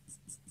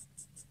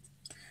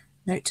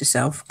 Note to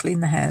self,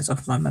 clean the hairs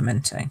off my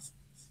memento.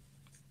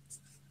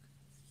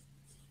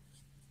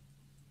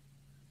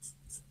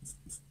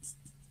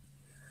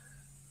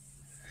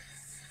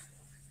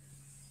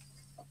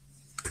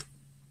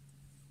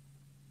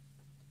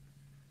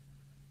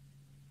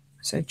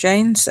 So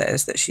Jane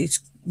says that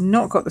she's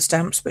not got the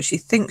stamps, but she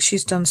thinks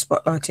she's done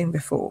spotlighting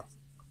before.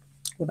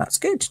 Well, that's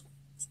good.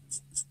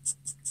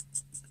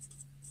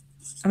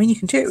 I mean, you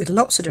can do it with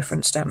lots of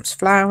different stamps.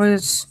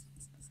 Flowers,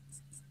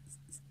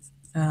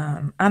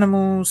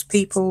 animals,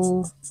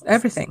 people,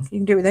 everything. You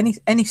can do it with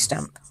any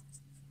stamp.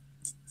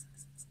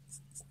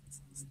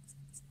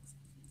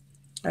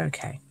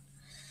 Okay.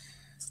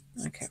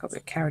 Okay, I got a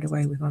bit carried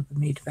away with my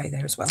Bermuda Bay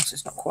there as well, so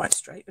it's not quite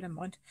straight, but never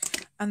mind.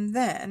 And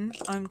then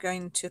I'm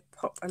going to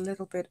pop a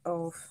little bit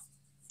of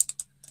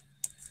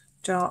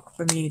dark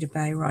Bermuda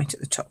Bay right at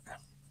the top.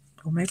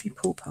 Or maybe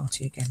pool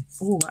party again.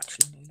 Oh,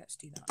 actually, no, let's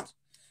do that.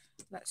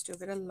 Let's do a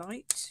bit of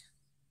light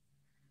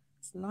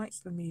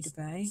Bermuda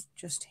Bay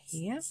just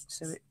here,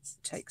 so it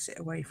takes it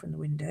away from the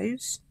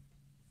windows.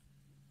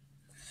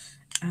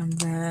 And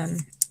then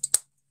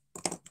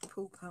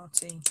pool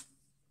party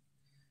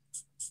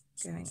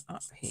going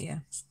up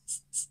here.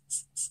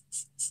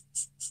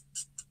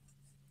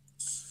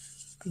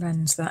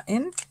 Blends that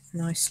in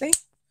nicely.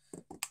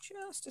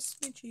 Just a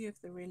smidgy of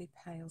the really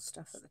pale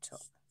stuff at the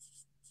top.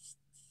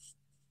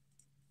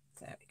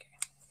 There we go.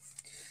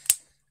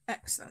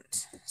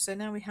 Excellent. So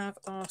now we have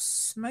our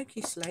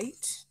smoky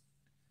slate.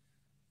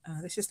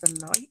 This is the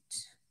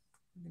light.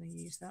 I'm going to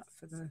use that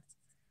for the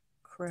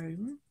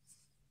chrome.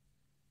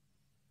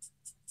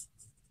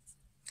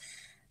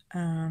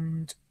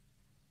 And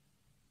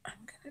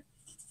I'm going to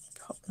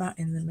pop that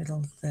in the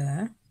middle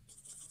there.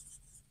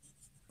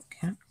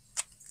 Okay.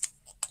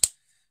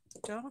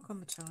 Dark on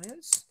the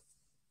tyres.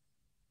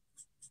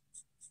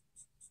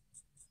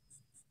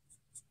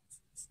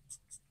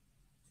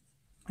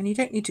 And you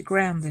don't need to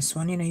ground this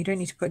one, you know, you don't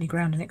need to put any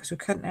ground in it because we're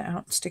cutting it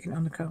out and sticking it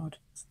on the card.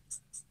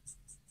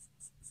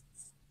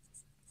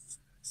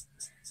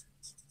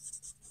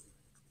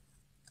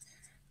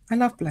 I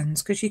love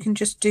blends because you can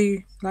just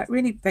do like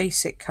really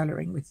basic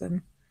colouring with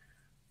them,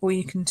 or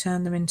you can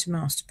turn them into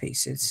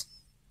masterpieces.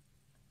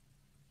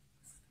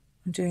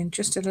 I'm doing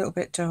just a little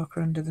bit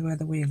darker under where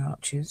the wheel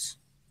arch is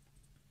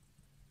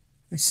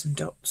with some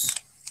dots.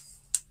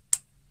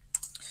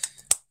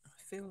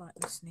 feel like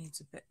this needs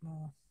a bit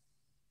more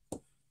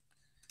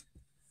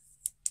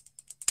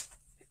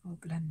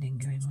blending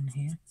going on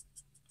here.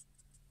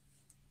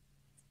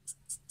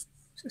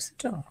 Is this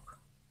the dark?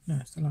 No,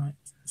 it's the light.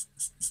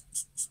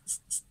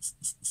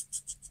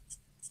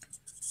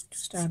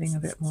 Just adding a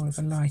bit more of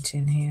a light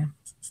in here.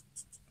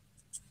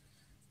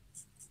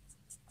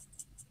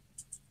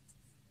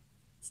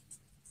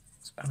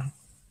 That's better.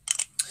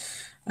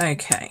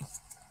 Okay.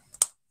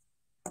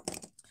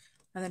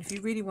 And then if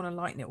you really want to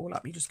lighten it all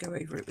up, you just go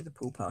over it with the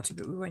pool party,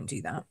 but we won't do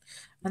that.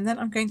 And then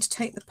I'm going to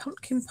take the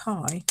pumpkin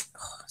pie.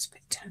 Oh, it's a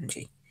bit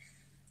tangy.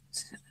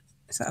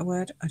 Is that a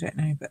word? I don't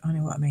know, but I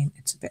know what I mean.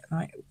 It's a bit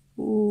like,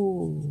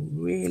 ooh,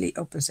 really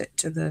opposite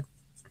to the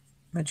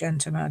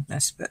magenta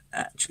madness, but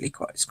actually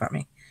quite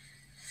scrummy.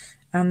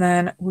 And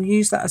then we'll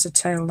use that as a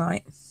tail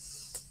light,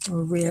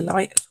 or rear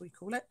light as we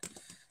call it.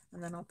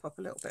 And then I'll pop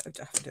a little bit of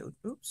daffodil.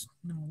 Oops,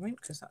 no I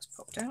won't, because that's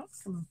popped out.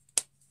 Come on.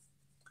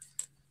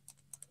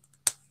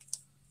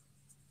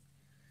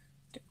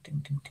 Ding,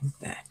 ding, ding, ding.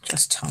 There,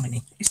 just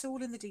tiny. It's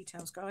all in the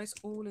details, guys,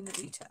 all in the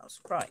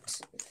details. Right,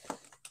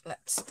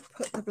 let's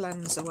put the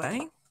blends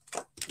away.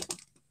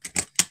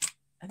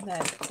 And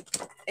then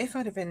if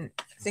I'd have been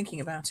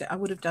thinking about it, I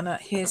would have done a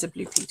Here's a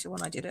Blue Peter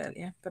one I did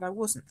earlier, but I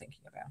wasn't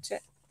thinking about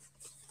it.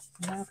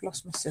 Now I've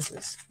lost my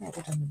scissors. What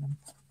have I done with them?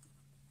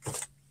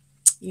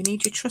 You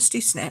need your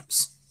trusty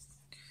snips.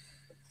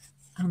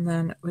 And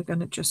then we're going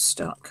to just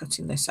start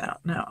cutting this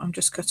out. Now I'm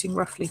just cutting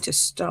roughly to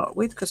start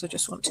with because I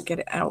just want to get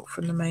it out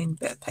from the main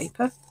bit of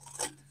paper.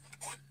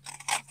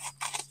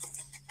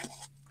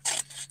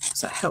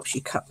 So that helps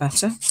you cut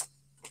better.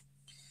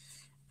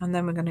 And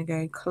then we're going to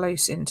go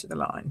close into the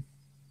line.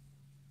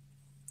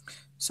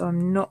 So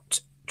I'm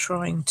not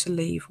trying to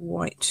leave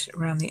white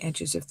around the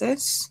edges of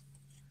this.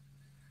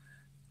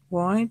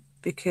 Why?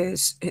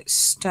 Because it's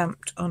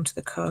stamped onto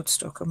the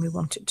cardstock and we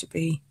want it to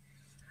be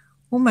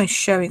almost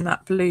showing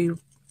that blue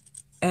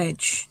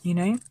edge, you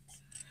know.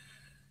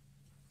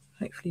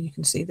 Hopefully you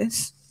can see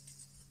this.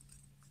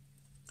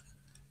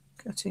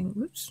 Cutting,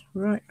 whoops,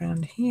 right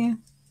around here.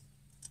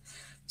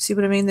 See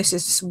what I mean? This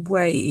is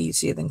way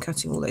easier than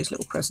cutting all those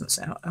little presents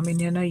out. I mean,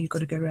 you know you've got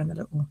to go around the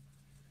little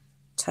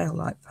tail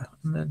light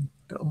and the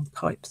little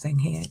pipe thing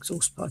here,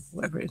 exhaust pipe,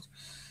 whatever it is.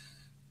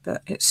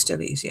 But it's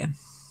still easier.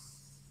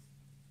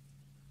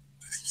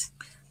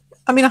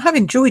 I mean, I have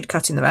enjoyed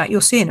cutting them out.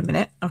 You'll see in a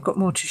minute. I've got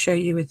more to show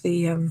you with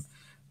the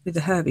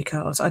Herbie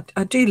cards.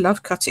 I do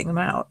love cutting them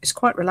out. It's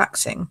quite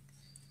relaxing,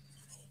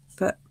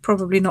 but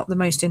probably not the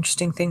most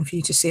interesting thing for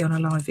you to see on a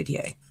live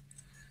video.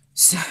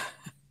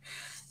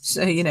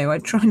 So you know, I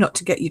try not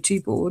to get you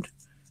too bored.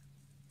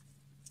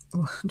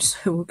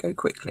 So we'll go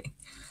quickly.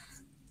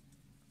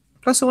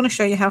 Plus, I want to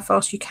show you how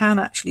fast you can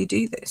actually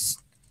do this.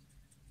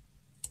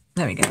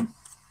 There we go.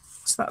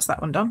 So that's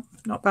that one done.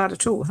 Not bad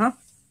at all, huh?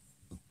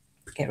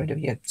 Get rid of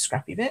your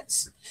scrappy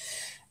bits.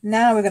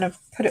 Now we're going to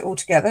put it all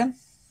together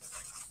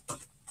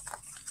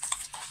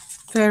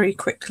very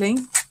quickly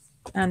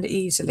and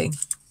easily.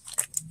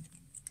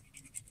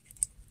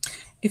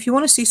 If you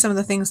want to see some of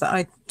the things that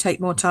I take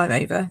more time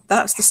over,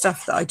 that's the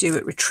stuff that I do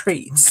at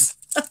retreats.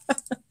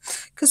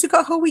 Because we've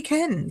got a whole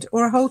weekend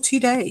or a whole 2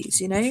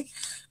 days, you know,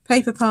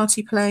 paper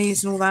party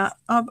plays and all that.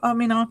 I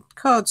mean, our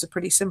cards are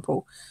pretty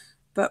simple,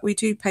 but we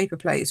do paper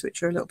plays,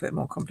 which are a little bit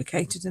more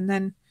complicated. And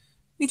then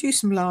we do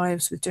some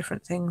lives with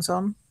different things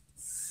on.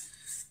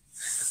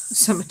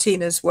 Some of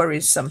Tina's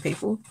worries some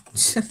people.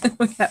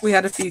 we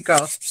had a few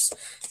gasps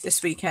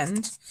this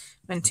weekend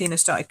when Tina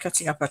started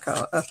cutting up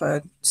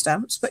her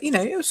stamps. But, you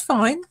know, it was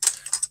fine.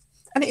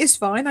 And it is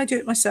fine. I do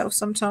it myself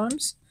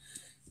sometimes.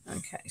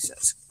 Okay, so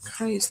let's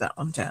close that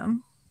one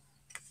down.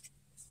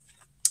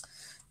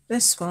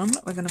 This one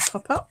we're going to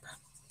pop up.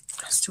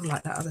 I still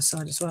like that other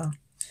side as well.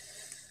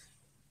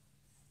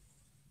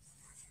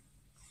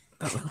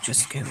 But we'll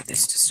just go with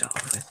this to start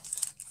off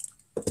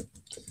with.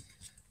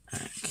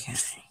 Okay.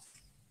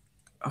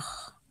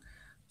 Oh,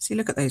 see,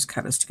 look at those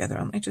colours together.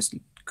 Aren't they just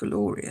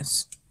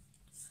glorious?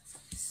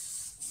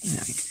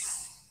 There we go.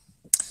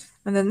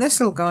 And then this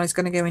little guy is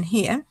going to go in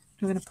here.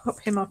 We're going to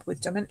pop him up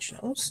with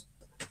dimensionals.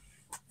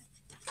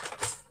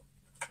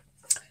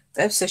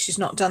 Bev says she's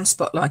not done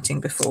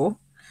spotlighting before,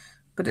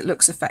 but it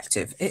looks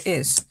effective. It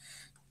is.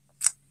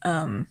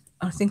 I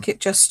think it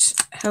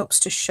just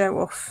helps to show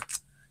off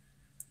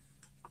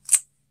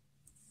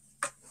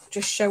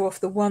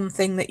the one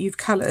thing that you've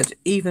coloured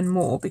even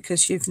more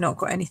because you've not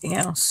got anything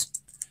else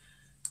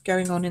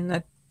going on in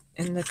the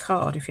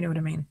card, if you know what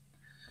I mean.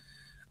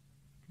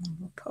 And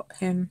we'll pop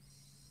him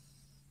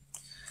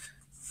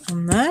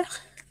on there.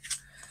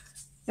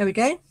 There we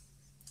go.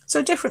 So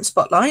a different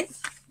spotlight,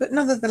 but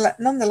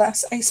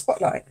nonetheless a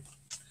spotlight,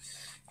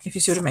 if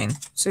you see what I mean.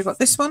 So we've got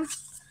this one,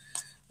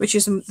 which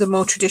is the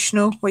more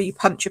traditional, where you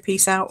punch a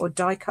piece out or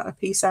die cut a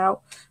piece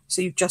out.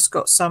 So you've just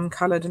got some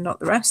coloured and not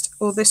the rest.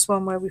 Or this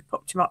one where we've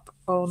popped him up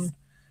on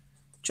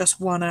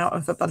just one out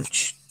of a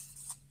bunch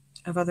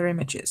of other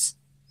images.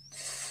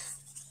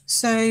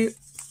 So,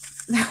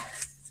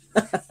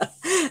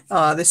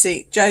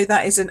 see, Joe,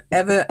 that is an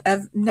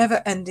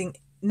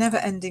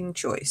never-ending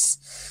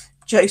choice.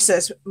 Joe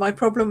says, my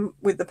problem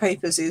with the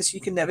papers is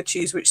you can never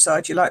choose which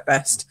side you like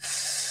best.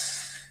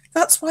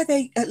 That's why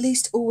they at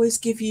least always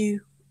give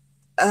you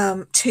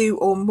 2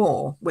 or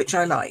more, which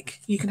I like.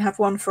 You can have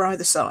one for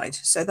either side,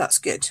 so that's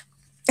good.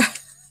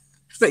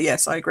 But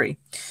yes, I agree.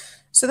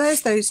 So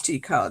there's those 2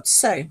 cards.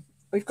 So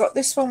we've got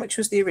this one, which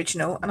was the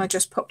original, and I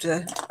just popped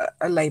a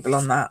label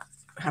on that,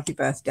 happy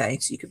birthday,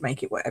 so you could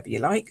make it whatever you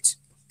liked.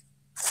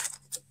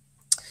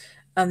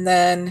 And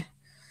then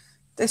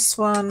this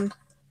one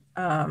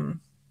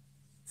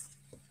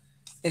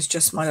is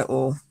just my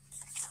little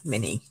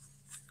mini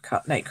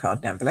note card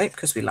and envelope,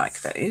 because we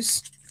like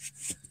those.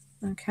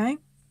 Okay,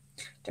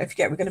 don't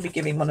forget we're going to be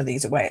giving one of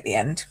these away at the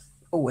end.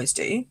 Always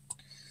do.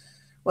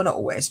 Well, not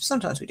always, but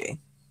sometimes we do.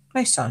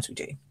 Most times we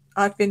do.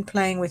 I've been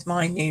playing with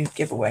my new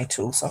giveaway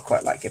tool, so I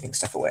quite like giving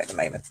stuff away at the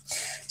moment.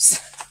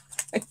 So,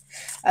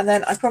 and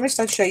then I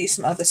promised I'd show you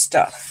some other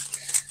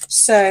stuff.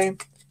 So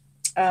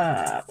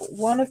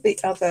one of the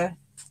other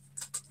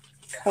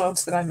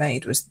cards that I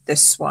made was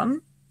this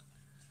one,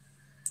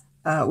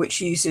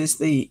 which uses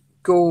the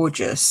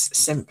gorgeous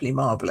Simply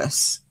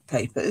Marvellous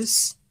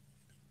papers.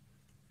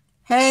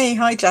 Hey,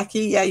 hi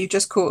Jackie. Yeah, you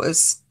just caught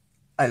us.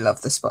 I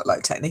love the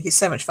spotlight technique. It's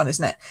so much fun,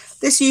 isn't it?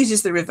 This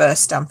uses the reverse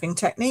stamping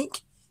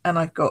technique, and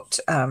I've got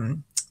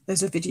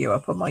there's a video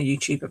up on my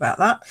YouTube about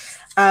that.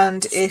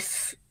 And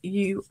if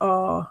you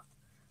are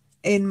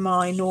in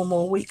my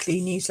normal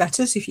weekly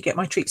newsletters, if you get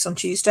my treats on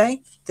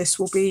Tuesday, this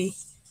will be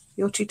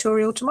your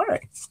tutorial tomorrow.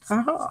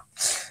 Haha.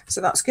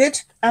 So that's good.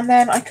 And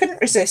then I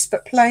couldn't resist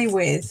but play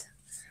with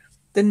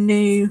the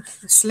new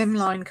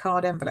slimline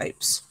card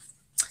envelopes.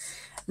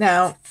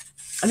 Now,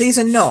 these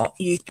are not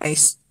UK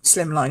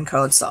slimline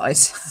card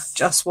size.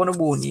 Just want to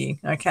warn you.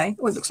 Okay.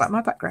 Oh, it looks like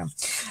my background.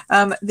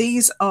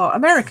 These are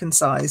American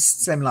size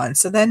slimline,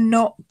 so they're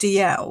not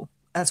DL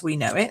as we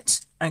know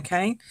it.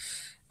 Okay.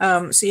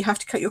 So you have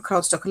to cut your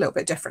cardstock a little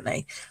bit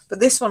differently. But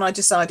this one I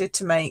decided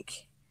to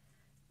make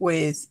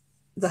with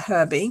the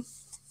Herbie,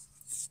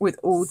 with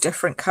all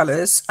different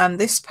colours. And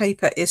this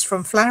paper is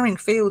from Flowering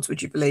Fields,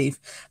 would you believe?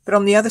 But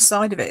on the other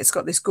side of it, it's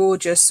got this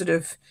gorgeous sort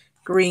of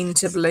green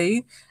to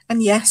blue.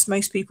 And yes,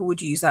 most people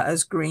would use that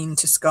as green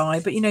to sky,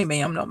 but you know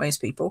me, I'm not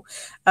most people.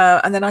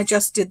 And then I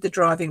just did the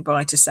Driving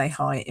By to Say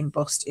Hi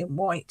embossed in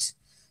white.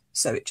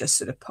 So it just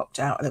sort of popped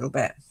out a little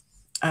bit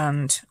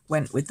and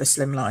went with the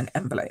slimline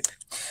envelope.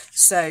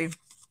 So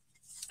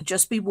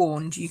just be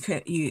warned, you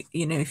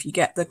know, if you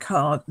get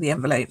the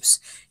envelopes,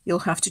 you'll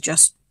have to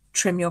just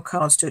trim your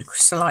cards to a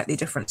slightly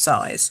different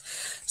size.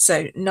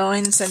 So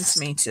 9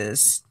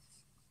 centimeters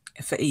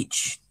for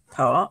each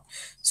part,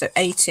 so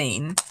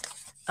 18,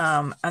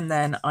 and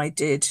then I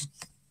did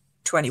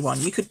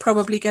 21. You could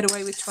probably get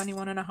away with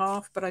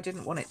 21.5, but I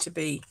didn't want it to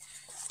be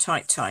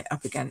tight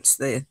up against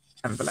the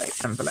envelope,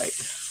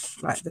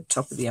 like the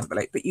top of the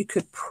envelope, but you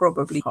could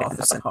probably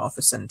half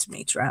a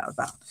centimeter out of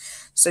that.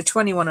 So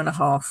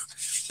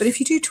 21.5. But if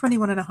you do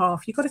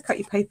 21.5, you've got to cut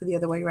your paper the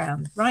other way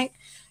around, right?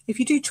 If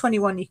you do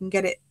 21, you can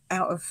get it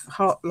out of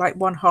like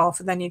 1/2,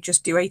 and then you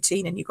just do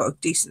 18 and you've got a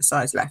decent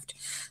size left.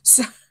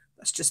 So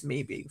that's just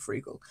me being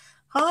frugal.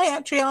 Hi,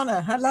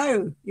 Adriana.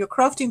 Hello. You're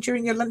crafting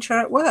during your lunch hour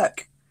at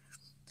work.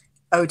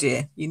 Oh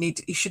dear, you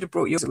should have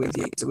brought yours with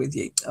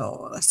you.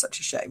 Oh, that's such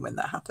a shame when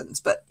that happens.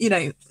 But you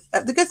know,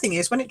 the good thing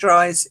is when it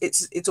dries,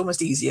 it's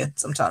almost easier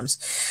sometimes.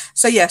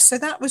 So yes, so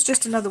that was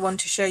just another one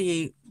to show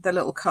you the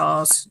little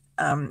cars,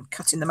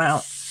 cutting them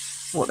out,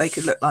 what they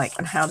could look like,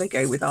 and how they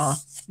go with our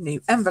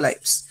new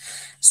envelopes.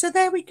 So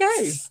there we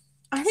go.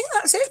 I think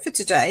that's it for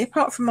today,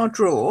 apart from our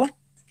draw.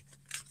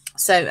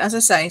 So as I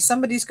say,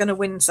 somebody's going to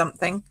win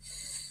something.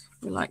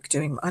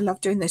 I love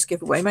doing this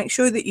giveaway. Make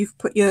sure that you've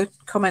put your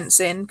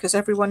comments in, because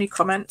everyone who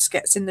comments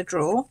gets in the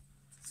draw.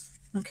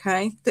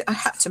 Okay, I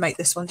had to make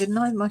this one, didn't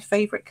I? My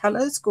favorite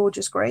colors,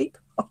 gorgeous grape.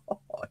 Oh,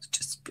 it's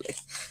just blue.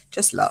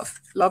 Just love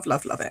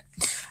it.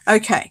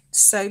 Okay,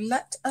 so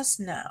let us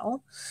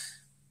now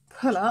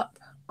pull up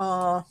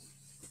our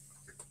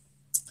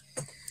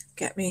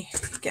get me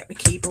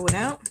keyboard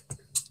out,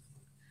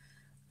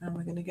 and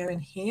we're going to go in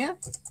here,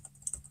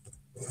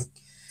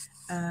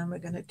 and we're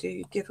going to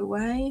do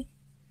giveaway.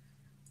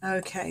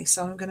 Okay,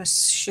 so I'm going to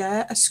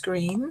share a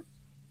screen.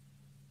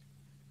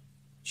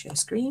 Share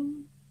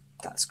screen.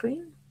 That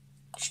screen.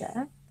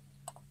 Share.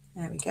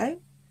 There we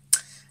go.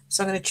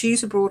 So I'm going to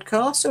choose a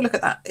broadcast. Oh, look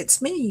at that.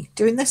 It's me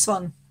doing this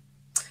one.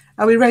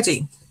 Are we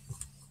ready?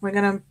 We're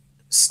going to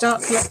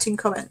start collecting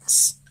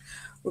comments.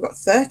 We've got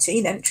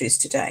 13 entries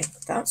today.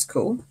 That's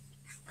cool.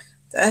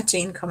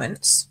 13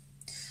 comments.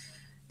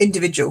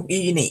 Individual,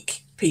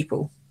 unique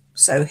people.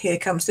 So here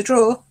comes the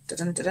draw.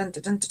 Dun, dun, dun,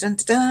 dun, dun, dun, dun,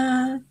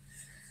 dun.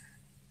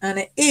 And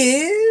it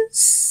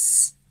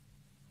is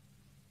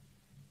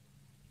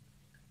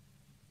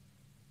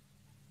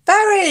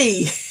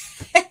Barry.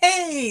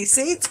 Hey,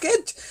 see, it's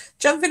good.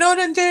 Jumping on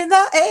and doing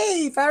that.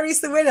 Hey,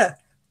 Barry's the winner.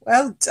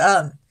 Well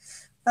done.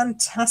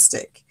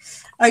 Fantastic.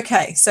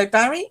 Okay, so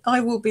Barry, I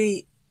will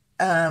be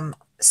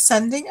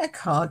sending a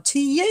card to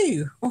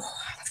you. Oh,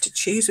 I'll have to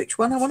choose which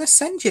one I want to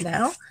send you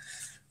now.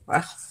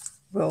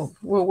 Well,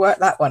 we'll work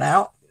that one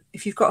out.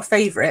 If you've got a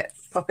favourite,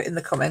 pop it in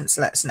the comments,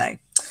 let us know.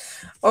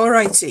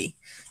 Alrighty,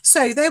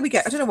 so there we go.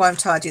 I don't know why I'm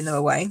tidying them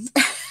away.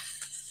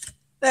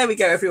 There we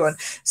go, everyone.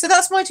 So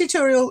that's my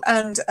tutorial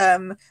and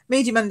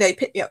Media Monday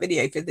Pick Me Up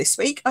video for this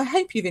week. I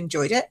hope you've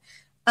enjoyed it.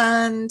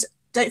 And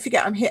don't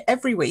forget, I'm here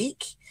every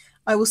week.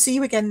 I will see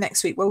you again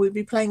next week where we'll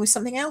be playing with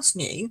something else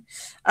new.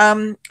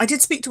 I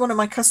did speak to one of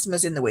my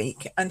customers in the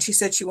week, and she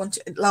said she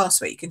wanted it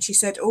last week, and she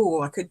said,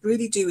 oh, I could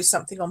really do with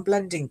something on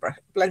blending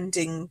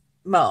brushes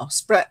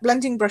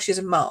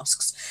and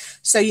masks.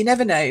 So you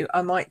never know,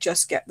 I might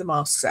just get the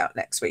masks out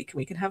next week and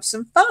we can have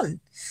some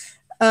fun.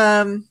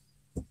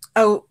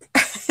 Oh,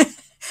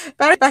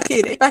 Barry, back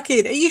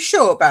in. Are you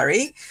sure,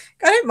 Barry?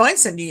 I don't mind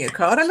sending you a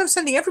card. I love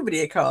sending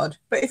everybody a card.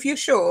 But if you're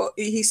sure,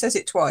 he says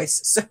it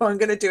twice. So I'm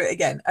going to do it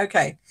again.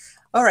 Okay.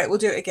 All right, we'll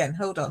do it again.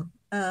 Hold on.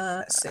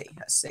 Let's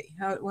see.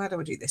 How do I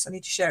do this? I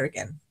need to share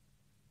again.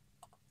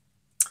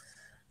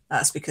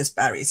 That's because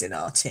Barry's in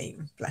our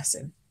team. Bless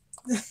him.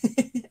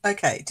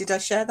 Okay, did I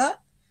share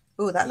that?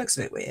 Oh, that looks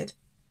a bit weird.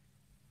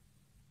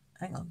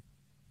 Hang on.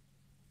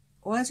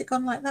 Why has it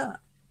gone like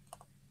that?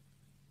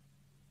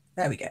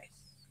 There we go.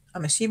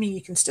 I'm assuming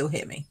you can still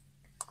hear me.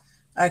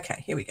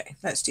 Okay, here we go.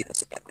 Let's do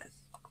this again then.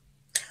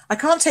 I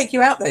can't take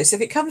you out though, so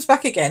if it comes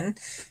back again,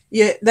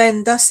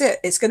 then that's it.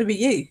 It's going to be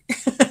you.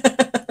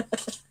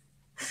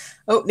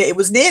 Oh, it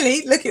was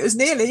nearly. Look, it was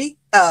nearly.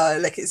 Oh,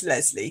 look, it's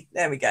Leslie.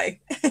 There we go.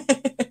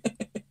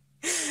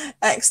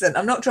 Excellent.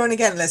 I'm not drawing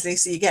again, Leslie,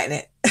 so you're getting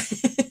it.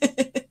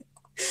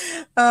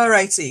 All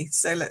righty.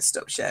 So let's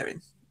stop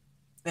sharing.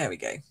 There we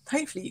go.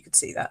 Hopefully you could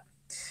see that.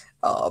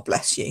 Oh,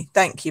 bless you.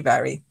 Thank you,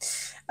 Barry.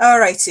 All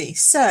righty.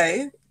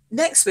 So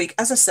next week,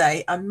 as I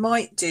say, I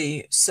might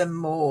do some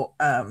more.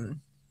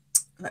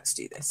 Let's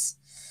do this.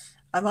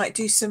 I might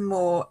do some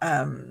more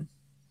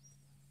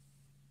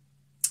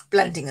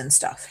blending and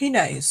stuff. Who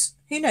knows?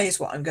 Who knows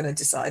what I'm going to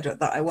decide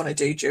that I want to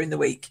do during the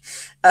week.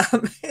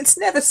 It's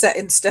never set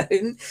in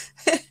stone.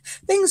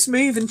 Things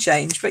move and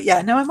change. But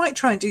yeah, no, I might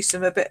try and do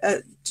some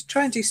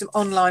try and do some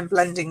online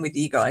blending with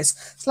you guys,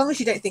 as long as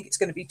you don't think it's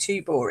going to be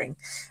too boring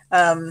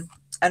and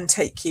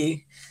take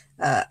you,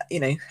 you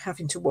know,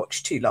 having to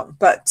watch too long.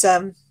 But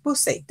we'll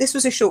see. This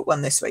was a short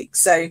one this week,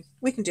 so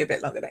we can do a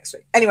bit longer next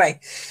week. Anyway,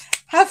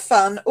 have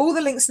fun. All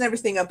the links and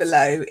everything are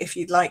below if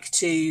you'd like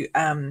to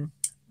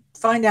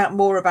find out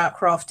more about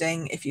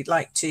crafting, if you'd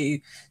like to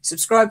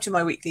subscribe to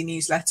my weekly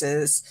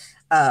newsletters.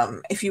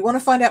 If you want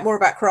to find out more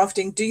about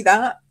crafting, do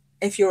that.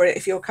 If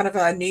you're kind of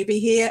a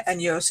newbie here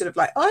and you're sort of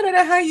like, oh, I don't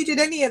know how you did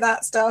any of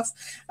that stuff,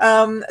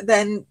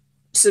 then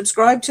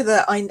subscribe to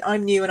the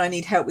I'm new and I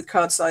need help with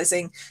card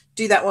sizing.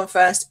 Do that one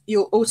first.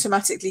 You'll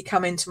automatically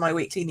come into my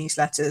weekly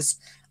newsletters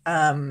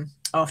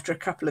after a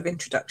couple of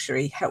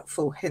introductory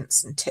helpful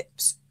hints and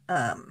tips,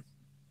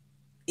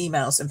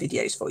 emails and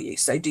videos for you.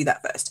 So do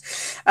that first.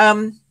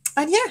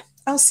 And yeah,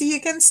 I'll see you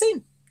again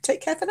soon. Take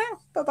care for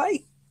now.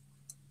 Bye-bye.